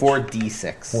 cold damage?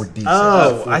 4d6. 4d6.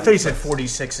 Oh, I thought you said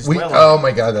 46 as well. Oh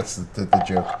my god, that's the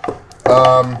joke.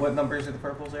 What numbers are the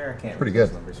purples there? I can't. Pretty read those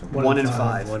good. Numbers from 1 and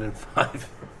 5. 1 and 5.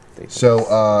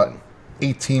 So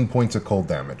 18 points of cold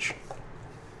damage.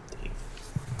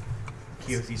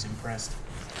 Keothi's impressed.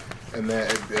 And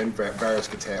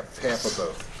Varys gets half of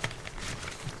both.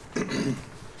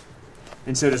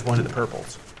 And so does one of the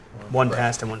purples. One Right.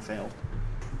 passed and one failed.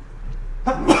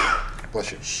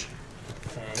 Bless you.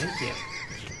 Thank you.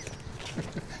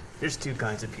 There's 2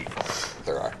 kinds of people.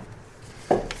 There are.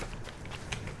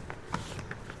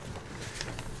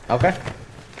 Okay.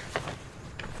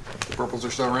 The purples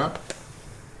are still around?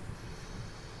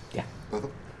 Yeah. Both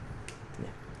of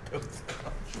them?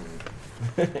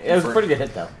 It was a pretty good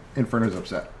hit, though. Inferno's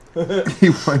upset. He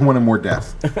wanted more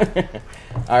death.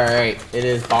 All right, it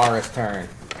is Barra's turn.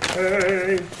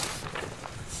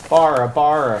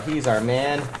 Barra, he's our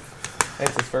man.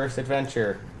 It's his first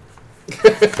adventure.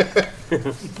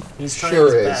 He's trying Sure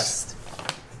his is. best.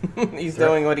 He's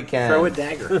doing what he can. Throw a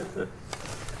dagger.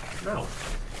 No.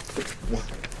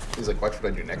 He's like, what should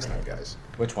I do next time, guys?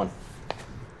 Which one?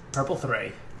 Purple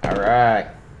 3. All right.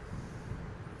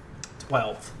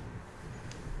 12.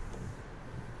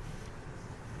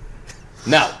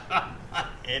 No.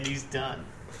 And he's done.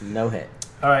 No hit.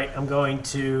 All right, I'm going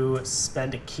to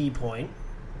spend a key point.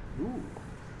 Ooh.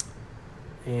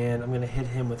 And I'm going to hit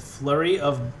him with Flurry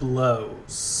of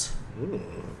Blows.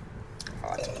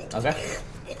 Okay.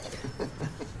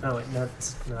 Oh, wait,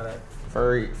 that's not it.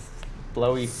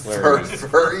 Blowy flurry.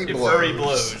 Furry blows. Furry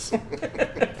blows. All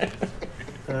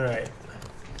right.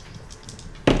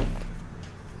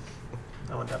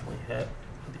 That one definitely hit.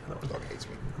 The other Dog hates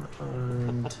me. one.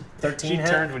 And 13 She hit.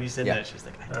 turned when you said Yeah. that. She's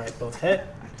like, I All right, both hit.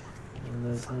 And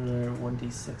those are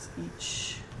 1d6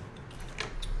 each.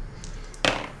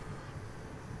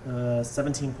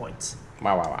 17 points.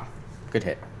 Wow. Good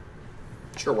hit.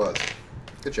 Sure was.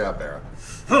 Good job,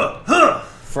 Barra.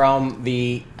 From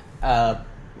the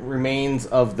remains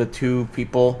of the two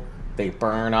people, they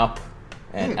burn up,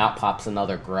 and out pops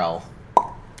another Grell.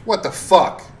 What the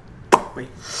fuck? Wait.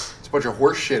 It's a bunch of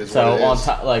horse shit is So what it on is.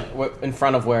 top, like in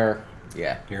front of where,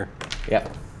 yeah, Here.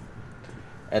 yep.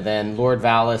 And then Lord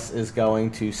Valis is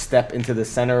going to step into the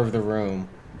center of the room,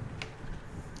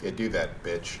 Yeah, do that,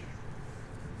 bitch.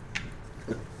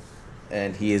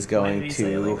 and he is Why going did he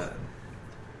say it to like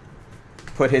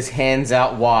put his hands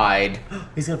out wide. that?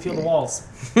 He's going to feel the walls.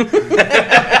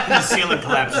 the ceiling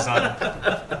collapses on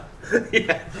him.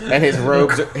 And his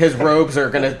robes are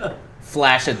gonna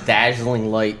flash a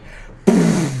dazzling light.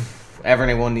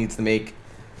 Everyone needs to make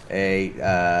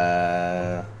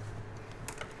a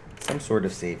some sort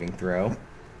of saving throw.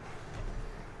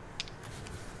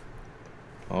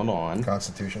 Hold on.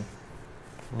 Constitution.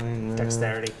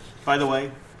 Dexterity. By the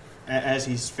way, as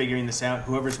he's figuring this out,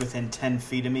 whoever's within 10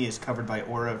 feet of me is covered by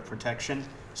aura of protection,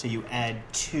 so you add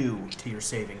 2 to your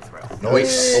saving throw.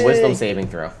 Nice. A wisdom saving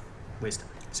throw. Wisdom.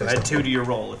 So add 2 to your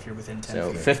roll if you're within 10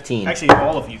 So feet. 15. Actually,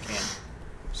 all of you can.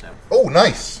 So, Oh,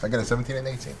 nice. I got a 17 and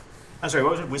 18. I'm sorry,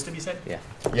 what was it? Wisdom you said? Yeah.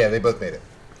 Yeah, they both made it.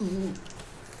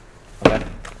 Okay.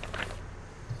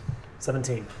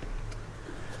 17.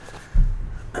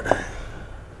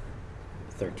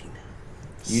 13.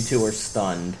 You two are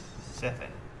stunned. 7.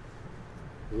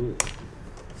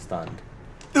 Stunned.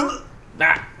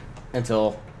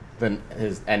 Until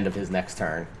his end of his next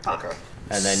turn. Okay.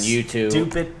 And then you two.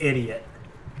 Stupid idiot.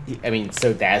 I mean,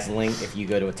 so dazzling. If you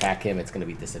go to attack him, it's going to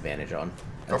be disadvantage on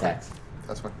attacks.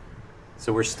 That's fine.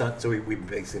 So we're stunned. So we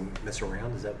basically miss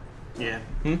around. Is that Yeah.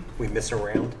 we miss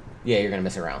around? Yeah, you're going to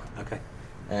miss a round. Okay.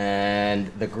 And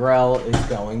the Grell is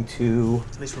going to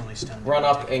At least we're only stunned. run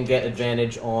up and get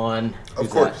advantage on. Of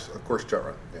course, Jet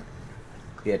Run. Yeah.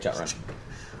 Yeah, Jet Run.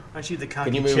 Aren't you the Can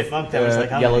cocky you move chipmunk that was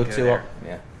like, I'm yellow gonna go 2 there. up?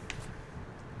 Yeah.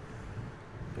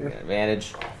 You get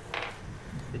advantage.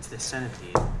 It's the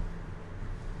centipede.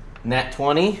 Nat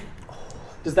 20.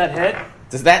 Does that hit?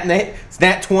 Does that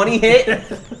Nat 20 hit?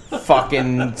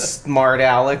 Fucking smart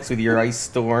Alex with your ice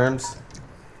storms.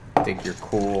 Think you're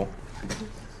cool.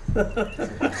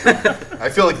 I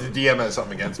feel like the DM has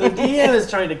something against The me. DM is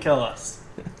trying to kill us.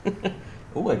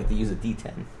 Ooh, I get to use a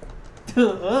D10.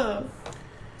 So,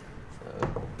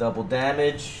 double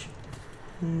damage.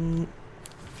 And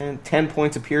 10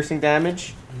 points of piercing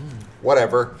damage.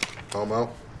 Whatever. Homo.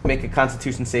 Make a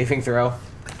constitution saving throw.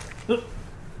 It's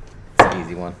an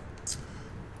easy one.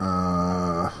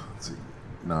 Let's see.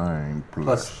 9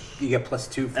 Plus, you get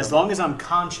 +2 from. As long as I'm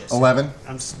conscious. 11.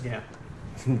 Yeah.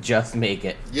 Just make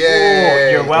it.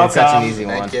 Yay! you're welcome. It's such an easy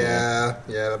one. Heck yeah.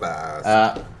 Yeah, the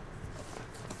best.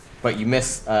 But you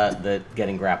miss the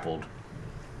getting grappled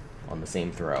on the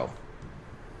same throw.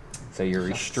 So you're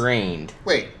restrained.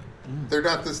 Wait. They're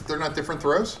not different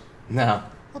throws? No.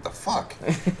 What the fuck?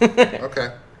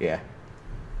 Okay. Yeah.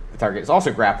 The target is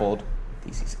also grappled.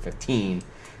 DC 15.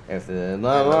 If the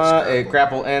grapple.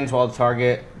 grapple ends while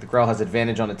the Grell has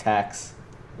advantage on attacks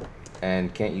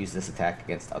and can't use this attack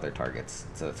against other targets.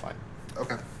 So that's fine.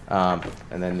 Okay.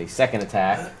 And then the second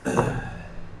attack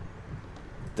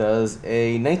does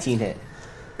a 19 hit.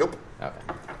 Nope. Okay.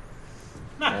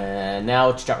 And now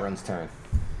it's Jutrun's turn.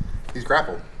 He's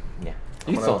grappled. Yeah.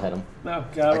 You can still hit him. Oh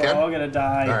god, I we're can? all gonna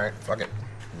die. Alright, fuck it.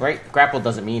 Right? Grapple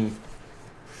doesn't mean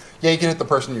Yeah, you can hit the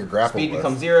person you're grappled speed with.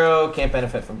 becomes 0, can't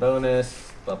benefit from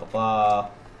bonus, blah blah blah.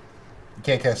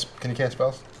 Can you cast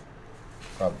spells?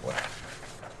 Probably.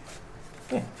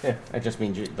 Yeah. It just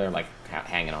means they're like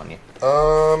hanging on you.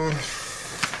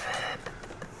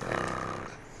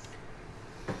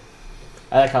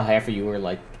 I like how half of you were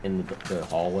like in the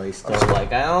hallway still,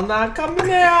 like I'm not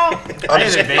coming out. I'm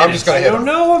just gonna I hit don't him.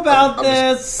 know about I'm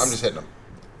this. just hitting him.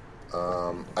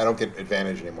 I don't get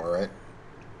advantage anymore, right?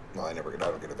 Well, I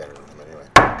don't get advantage on him anyway.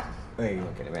 There you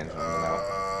don't get advantage.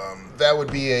 That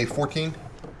would be a 14.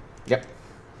 Yep.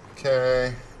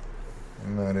 Okay.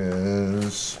 And that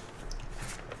is...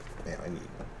 Man, I need to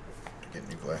get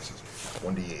new glasses.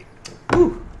 1d8.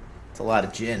 It's a lot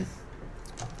of gin.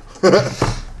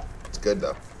 It's good,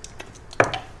 though.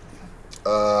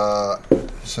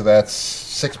 So that's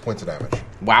 6 points of damage.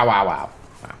 Wow.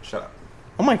 Shut up.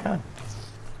 Oh my god.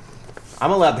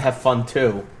 I'm allowed to have fun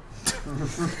too.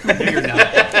 No, you're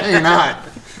not.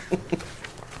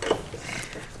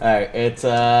 Alright, it's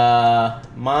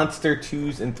Monster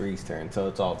 2's and 3's turn, so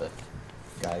it's all the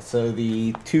guys. So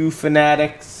the 2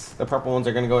 fanatics, the purple ones,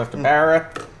 are going to go after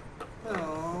Barra.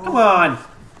 Come on.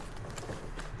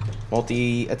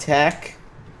 Multi-attack.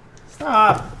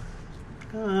 Stop.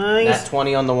 Nat Nice.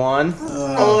 20 on the 1. So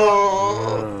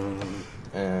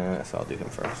I'll do him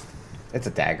first. It's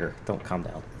a dagger. Don't calm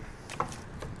down.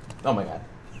 Oh my god.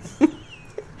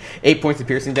 8 points of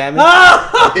piercing damage.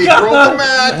 Oh, He rolled the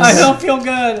max. I don't feel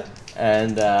good.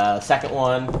 And second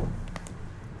one,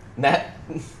 Nat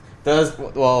does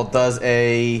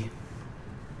a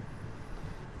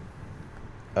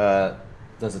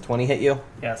 20 hit you?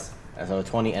 Yes. So a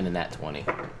 20 and a nat 20.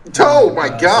 Oh, my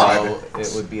God. So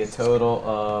it would be a total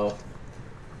of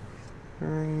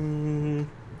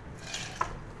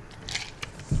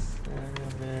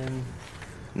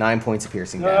 9 points of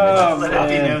piercing damage. Oh, Let it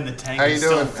be man. known the tank How you is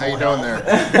doing? still How you full doing health.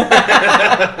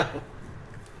 there?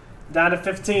 Down to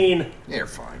 15. Yeah, you're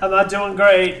fine. I'm not doing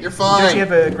great. You're Don't you have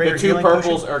fine. a The greater 2 healing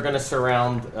purples potion? are going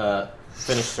to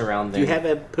finish surrounding. Do you have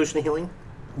a potion of healing?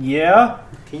 Yeah.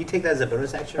 Can you take that as a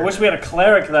bonus action? I wish we had a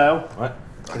cleric, though. What?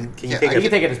 Can you Yeah, take You it?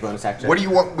 can take it as bonus action. What do you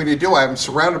want me to do? I'm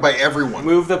surrounded by everyone.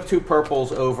 Move the 2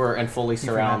 purples over and fully You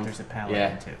forgot surround. There's a paladin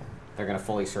Yeah, too. they're going to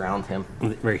fully surround him.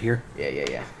 Right here.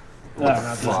 Yeah. No,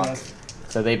 not this one.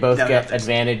 So they both No, get no,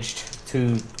 advantaged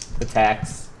 2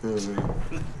 attacks.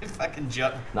 Fucking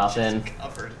jump. Nothing.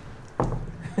 Covered.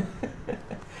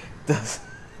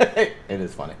 It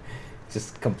is funny.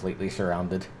 Just completely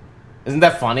surrounded. Isn't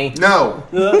that funny? No.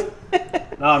 Oh,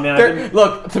 man. I've been,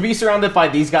 Look, to be surrounded by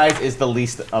these guys is the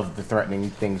least of the threatening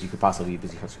things you could possibly be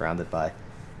surrounded by.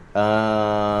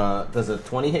 Does a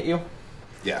 20 hit you?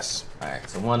 Yes. Alright,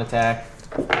 so 1 attack.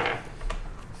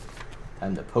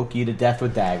 Time to poke you to death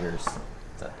with daggers.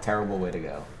 It's a terrible way to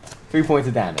go. 3 points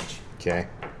of damage. Okay.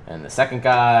 And the second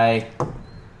guy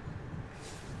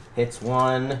hits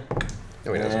 1.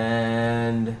 No, he doesn't.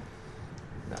 And no,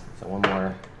 so 1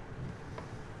 more.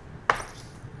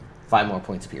 5 more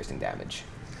points of piercing damage.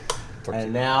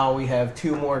 And now we have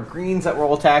 2 more greens that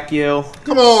will attack you.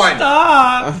 Come on.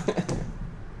 stop.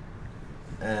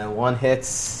 And 1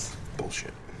 hits.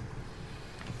 Bullshit.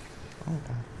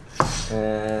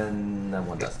 And then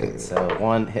 1 doesn't. So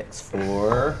 1 hits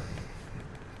for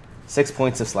 6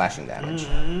 points of slashing damage.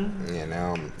 Yeah,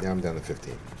 now I'm down to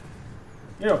 15.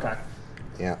 You're okay.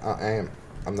 Yeah, I am.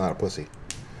 I'm not a pussy.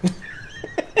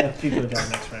 Yeah, people go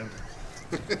next round.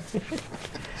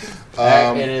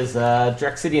 Alright, it is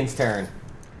Drexidian's turn.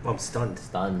 I'm stunned.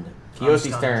 Stunned. Kiyoshi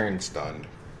stunned. turn. Stunned.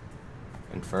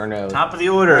 Inferno. Top of the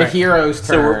order. The hero's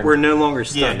So turn. we're no longer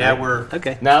stunned. Yeah, now right? we're-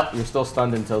 okay. No, you're still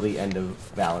stunned until the end of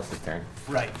Valis' turn.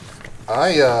 Right.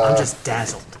 I'm just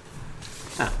dazzled.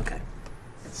 Ah, okay.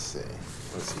 Let's see.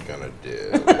 What's he gonna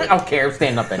do? I don't care.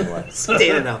 Stand up anyway.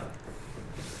 Standing up.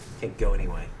 Can't go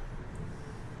anyway.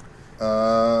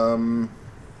 I'm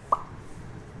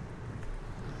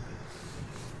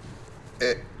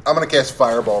gonna cast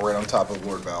Fireball right on top of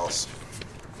Lord Valis.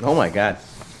 Oh my god.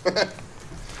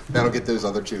 That'll get those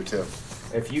other 2 too.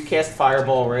 If you cast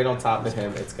Fireball right on top of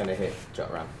him, it's gonna hit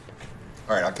Jotram.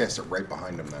 All right, I'll cast it right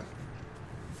behind him then.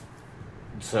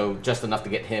 So just enough to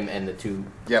get him and the 2,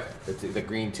 Yep. the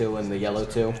green 2 and the yellow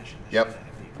 2. Yep.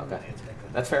 Okay,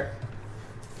 that's fair.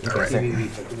 All right.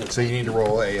 So you need to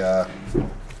roll a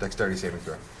Dexterity saving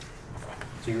throw.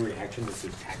 So your reaction is to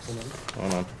attack someone?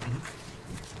 Hold on.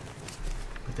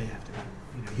 But they have to.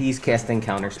 He's casting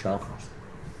Counterspell.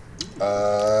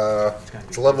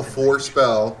 It's a level 4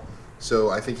 spell, so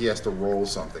I think he has to roll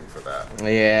something for that.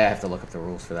 Yeah, I have to look up the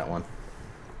rules for that one.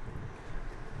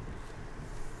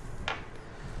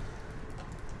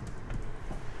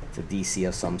 It's a DC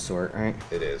of some sort, right?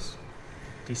 It is.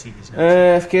 DC is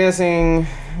If casting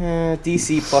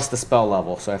DC plus the spell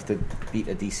level, so I have to beat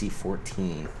a DC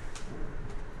 14.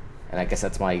 And I guess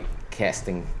that's my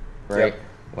casting right? Yep.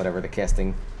 Whatever the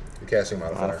casting Your casting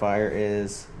modifier. modifier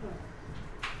is,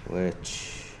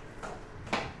 which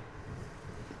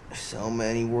so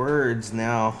many words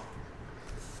now.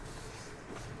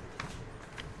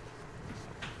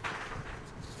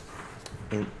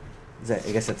 Int,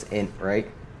 I guess that's int, right?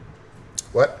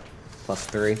 What?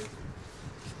 +3.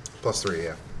 +3,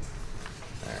 yeah.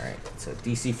 All right. So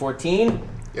DC 14.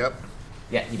 Yep.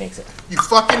 Yeah, he makes it. You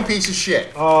fucking piece of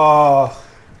shit. Oh,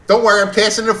 Don't worry, I'm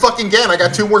casting it fucking again. I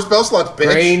got 2 more spell slots,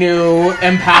 bitch. Graynu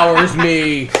empowers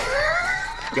me.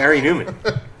 Gary Newman.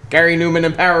 Gary Newman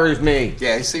empowers me.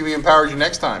 Yeah, see we empowered you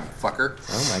next time, fucker.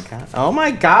 Oh my god. Oh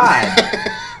my god.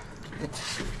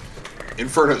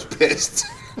 Inferno's pissed.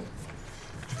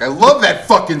 I love that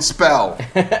fucking spell.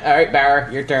 All right,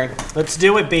 Barra, your turn. let's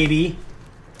do it, baby.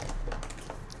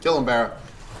 Kill him, Barra.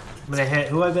 I'm gonna hit.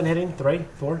 Who I've been hitting? 3,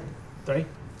 4, 3.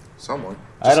 Someone.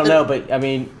 I don't hit know, but I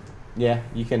mean, yeah,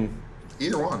 you can.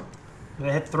 Either one. I'm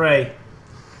gonna hit 3.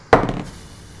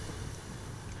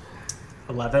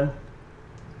 11.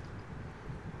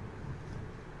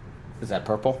 Is that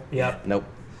purple? Yep. Nope.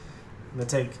 I'm gonna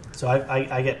take. So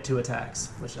I get 2 attacks,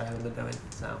 which I haven't been doing.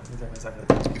 So give me a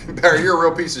second. Barra, you're a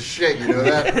real piece of shit. You know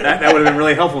that? That would have been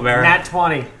really helpful, Barry. Nat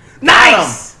 20.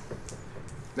 Nice.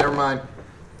 Never mind.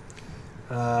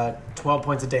 12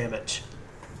 points of damage.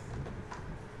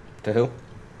 To who?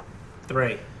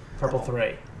 3. Purple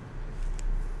 3.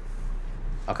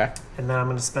 Okay. And then I'm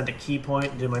gonna spend a key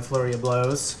point and do my flurry of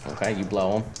blows. Okay, you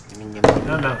blow him.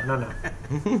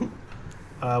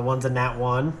 No. One's a nat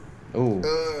 1, Ooh.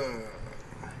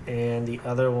 and the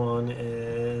other one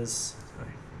is.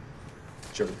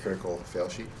 Did you have a critical fail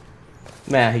sheet?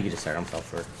 Nah, he could just hurt himself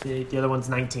first. The other one's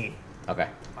 19. Okay.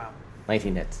 Wow.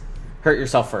 19 hits. Hurt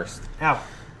yourself first. Ow.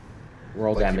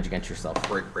 Roll Like damage you- against yourself.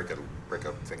 Break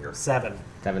a finger. 7.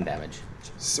 7 damage.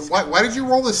 So why did you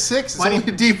roll a 6? It's Why only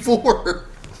a D4.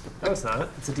 No, it's not.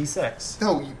 It's a D6.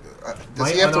 No, does My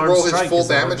he have to unarmed roll his strike full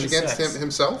is on damage D6. against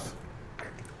himself?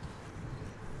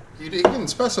 He didn't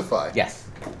specify. Yes.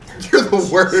 You're the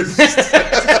worst. He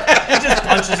just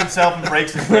punches himself and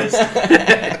breaks his wrist.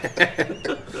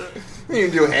 He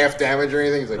didn't do half damage or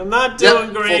anything. He's like, I'm not "Yep,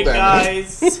 doing full great,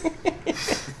 damage." guys.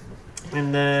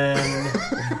 And then.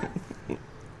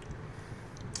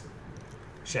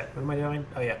 Shit, what am I doing?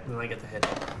 Oh, yeah, then I get the hit.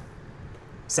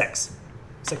 6.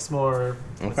 6 more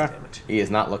points Okay. of damage. He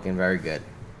is not looking very good.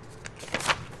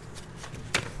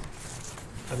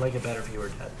 I'd like it better if you were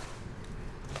dead.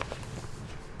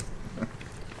 That's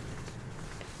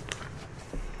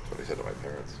what he said to my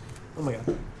parents. Oh my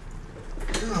god.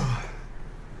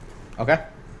 Okay.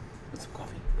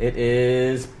 It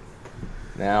is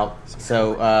now.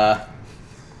 So,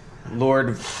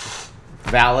 Lord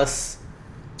Valis.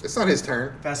 It's not his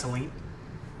turn. Vaseline.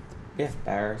 Yeah,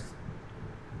 Barris.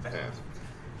 Yeah.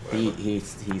 He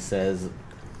says,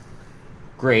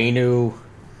 Graynu,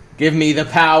 give me the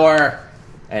power,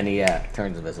 and he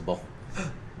turns invisible.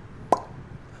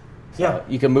 Yeah.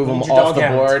 You can move him Need your off dog the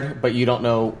hound. board, but you don't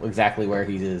know exactly where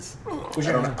he is. I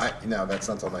don't know. No, that's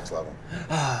not till next level.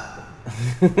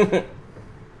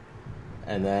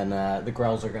 And then the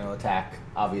Grells are going to attack,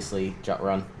 obviously, Jut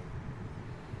Run,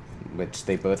 which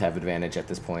they both have advantage at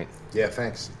this point. Yeah,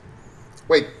 thanks.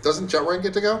 Wait, doesn't Jetrun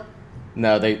get to go?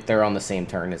 No, they're on the same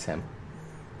turn as him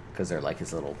because they're like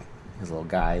his little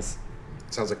guys.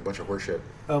 Sounds like a bunch of horseshit.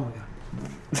 Oh my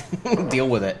god. Deal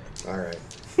with it. All right.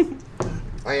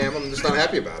 I am. I'm just not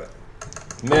happy about it.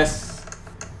 Miss.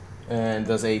 And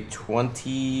does a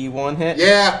 21 hit?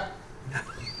 Yeah.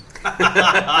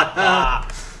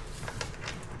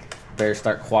 Better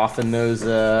start quaffing those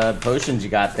potions you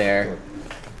got there.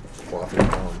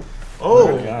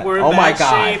 Oh, God. we're in Oh my bad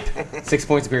god. shape. 6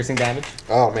 points of piercing damage.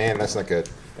 Oh man, that's not good.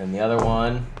 And the other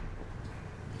one.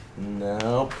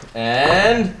 Nope.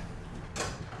 And.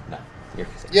 No. You're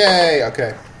safe. Yay.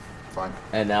 Okay. Fine.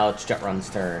 And now it's Jut Run's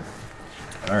turn.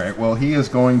 All right. Well, he is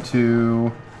going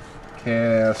to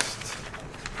cast.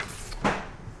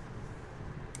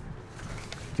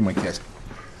 He might cast.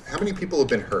 How many people have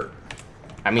been hurt?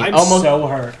 I mean, I'm almost. so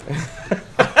hurt.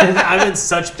 I'm in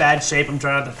such bad shape, I'm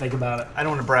trying not to think about it. I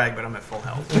don't want to brag, but I'm at full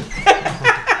health.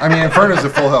 I mean, Inferno's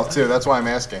at full health too. That's why I'm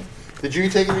asking. Did you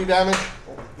take any damage?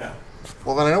 No.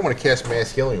 Well, then I don't want to cast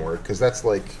Mass Healing Word because that's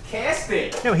like. Cast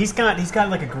it! No, he's got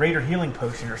like a greater healing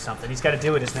potion or something. He's got to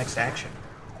do it his next action.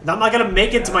 I'm not gonna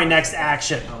make it to my next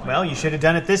action. Well, you should have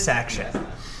done it this action.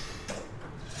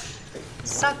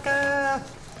 Sucker!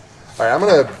 All right, I'm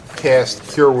gonna cast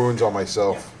Cure Wounds on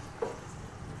myself.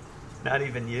 Not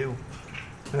even you.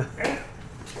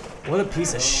 What a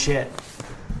piece of shit.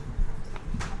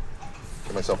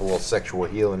 Give myself a little sexual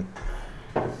healing.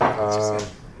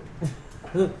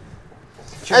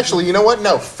 Actually, you know what?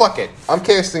 No, fuck it. I'm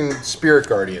casting Spirit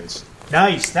Guardians.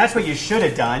 Nice. That's what you should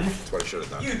have done. That's what I should have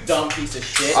done. You dumb piece of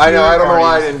shit. I know. I don't know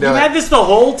why I didn't do You it. had this the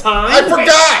whole time? I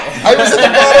forgot. I was at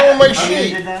the bottom of my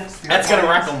sheet. That's gonna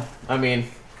wreck them. I mean,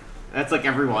 that's like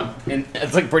everyone. And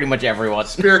it's like pretty much everyone.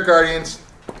 Spirit Guardians.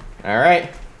 All right.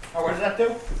 Oh, what does that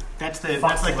do? That's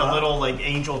like the little like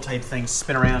angel type thing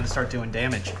spin around and start doing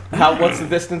damage. What's the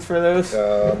distance for those?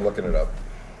 I'm looking it up.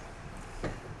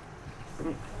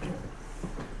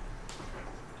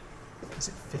 Is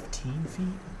it 15 feet?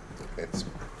 It's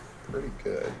pretty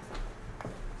good.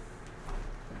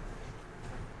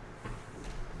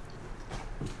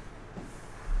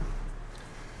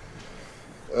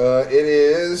 It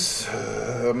is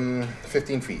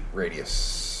 15 feet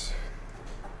radius.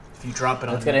 If you drop it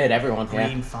on It's gonna hit everyone.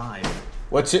 green Yeah. 5.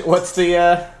 What's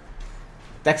the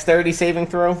dexterity saving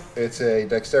throw? It's a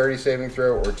dexterity saving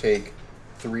throw or take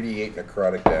 3d8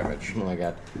 necrotic damage. Oh my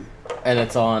god. And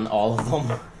it's on all of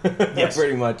them. Yes.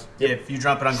 Pretty much. Yeah, if you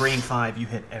drop it on green 5, you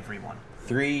hit everyone.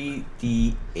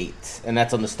 3d8. And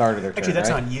that's on the start of their turn. Actually,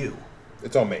 that's right? on you.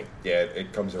 It's on me. Yeah,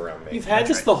 it comes around me. You've had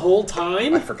this right. the whole I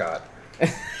time? forgot.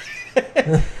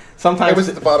 Sometimes It was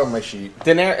at the bottom of my sheet.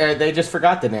 they just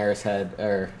forgot Daenerys had,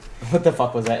 or what the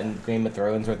fuck was that in Game of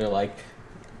Thrones where they're like,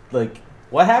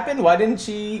 what happened? Why didn't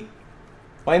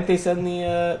they send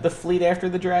the fleet after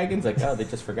the dragons? Like, oh, they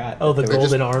just forgot. Oh, the They just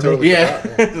Golden Army? totally yeah,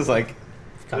 forgot, yeah. it was like,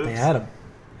 God, they had him.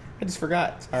 I just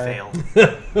forgot. Sorry. Failed.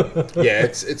 Yeah,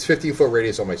 it's 15-foot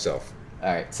radius on myself. All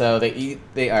right, so all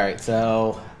right,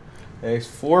 so there's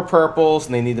 4 purples,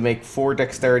 and they need to make 4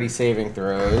 dexterity saving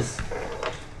throws.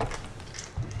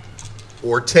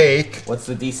 Or take. What's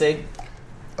the DC?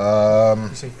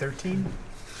 You say 13?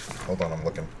 Hold on, I'm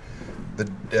looking.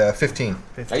 The 15.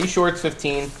 Are you sure it's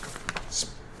 15?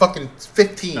 It's fucking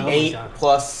 15. Oh. 8 God.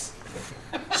 plus.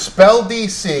 Spell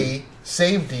DC,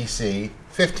 save DC,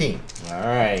 15. All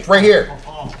right. It's right here.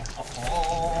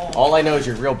 All I know is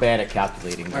you're real bad at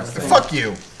calculating this. Fuck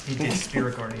you. He did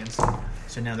Spirit Guardians.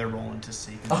 So now they're rolling to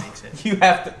see who makes it. You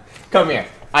have to come here.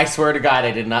 I swear to God,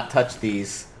 I did not touch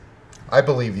these. I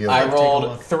believe you. I take a rolled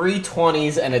look. 3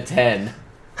 20s and a 10.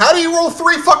 How do you roll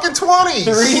 3 fucking 20s?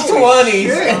 3 20s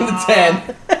and a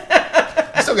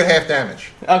 10. You still get half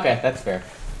damage. Okay, that's fair.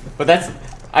 But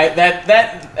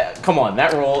come on,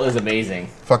 that roll is amazing.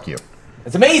 Fuck you.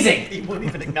 It's amazing. He wouldn't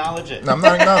even acknowledge it. No, I'm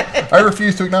not acknowledging. I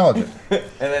refuse to acknowledge it.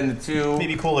 And then the 2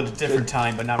 Maybe cool at a different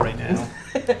time, but not right now.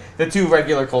 the 2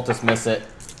 regular cultists miss it,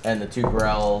 and the 2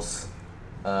 grells,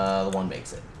 the 1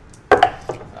 makes it.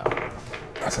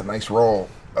 That's a nice roll.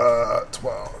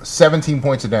 17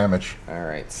 points of damage. All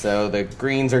right, so the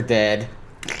greens are dead.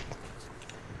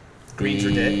 Greens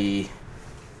are dead?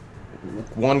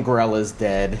 1 grell is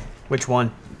dead. Which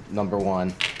one? Number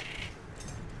 1.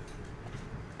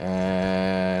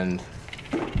 And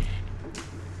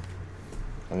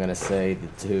I'm gonna say the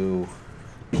 2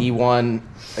 P1,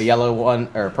 a yellow 1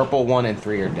 or a purple 1, and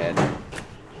 3 are dead.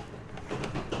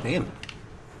 Damn.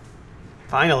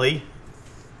 Finally.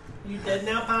 You dead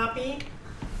now, Poppy?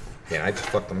 Yeah, I just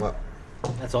fucked them up.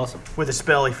 That's awesome. With a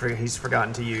spell he's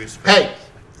forgotten to use. Hey,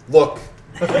 look.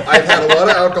 I've had a lot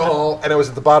of alcohol, and it was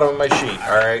at the bottom of my sheet.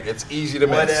 All right, it's easy to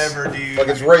miss. Whatever, dude. Look,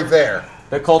 it's right there.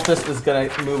 The cultist is gonna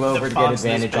move over to get fox is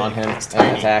advantage on big. him It's and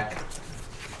tiny. attack.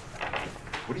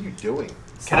 What are you doing?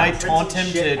 Can I Stop taunt rinsing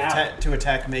him shit to out. to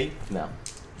attack me? No.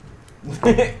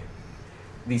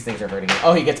 These things are hurting him.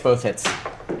 Oh, he gets both hits.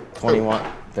 21.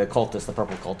 The cultist, the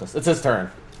purple cultist. It's his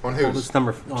turn. On Well, who's? this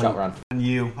number Shot run. On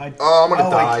you. Oh, I'm gonna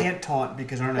die. I can't taunt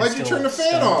because aren't I Why'd you still turn the fan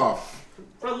stunned? off?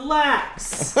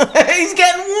 Relax. He's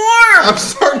getting warm! I'm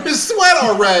starting to sweat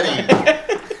already.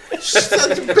 That's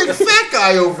a big fat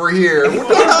guy over here. What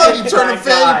the hell? You turn the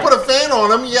fan, you put a fan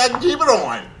on him, you gotta keep it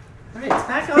on. Alright, it's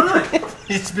back on.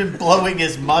 He's been blowing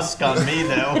his musk on me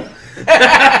though.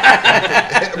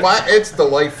 It's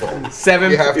delightful. 7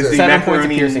 You have to- Is the 7 points of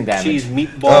macaroni piercing damage. cheese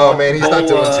meatball? Oh, man, he's not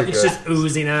doing bowl, too It's good. just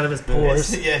oozing out of his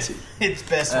pores. Yes, it's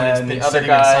best when it's And been the other sitting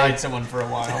guy- inside someone for a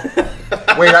while.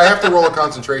 Wait, I have to roll a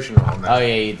concentration roll on that. Oh,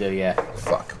 yeah, you do, yeah.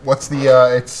 Fuck. What's the,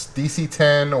 it's DC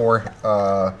 10 or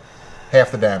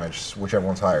half the damage, whichever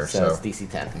one's higher. So, So, it's DC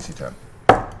 10. DC 10.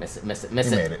 Miss it, miss it, miss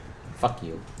You it. made it. Fuck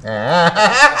you.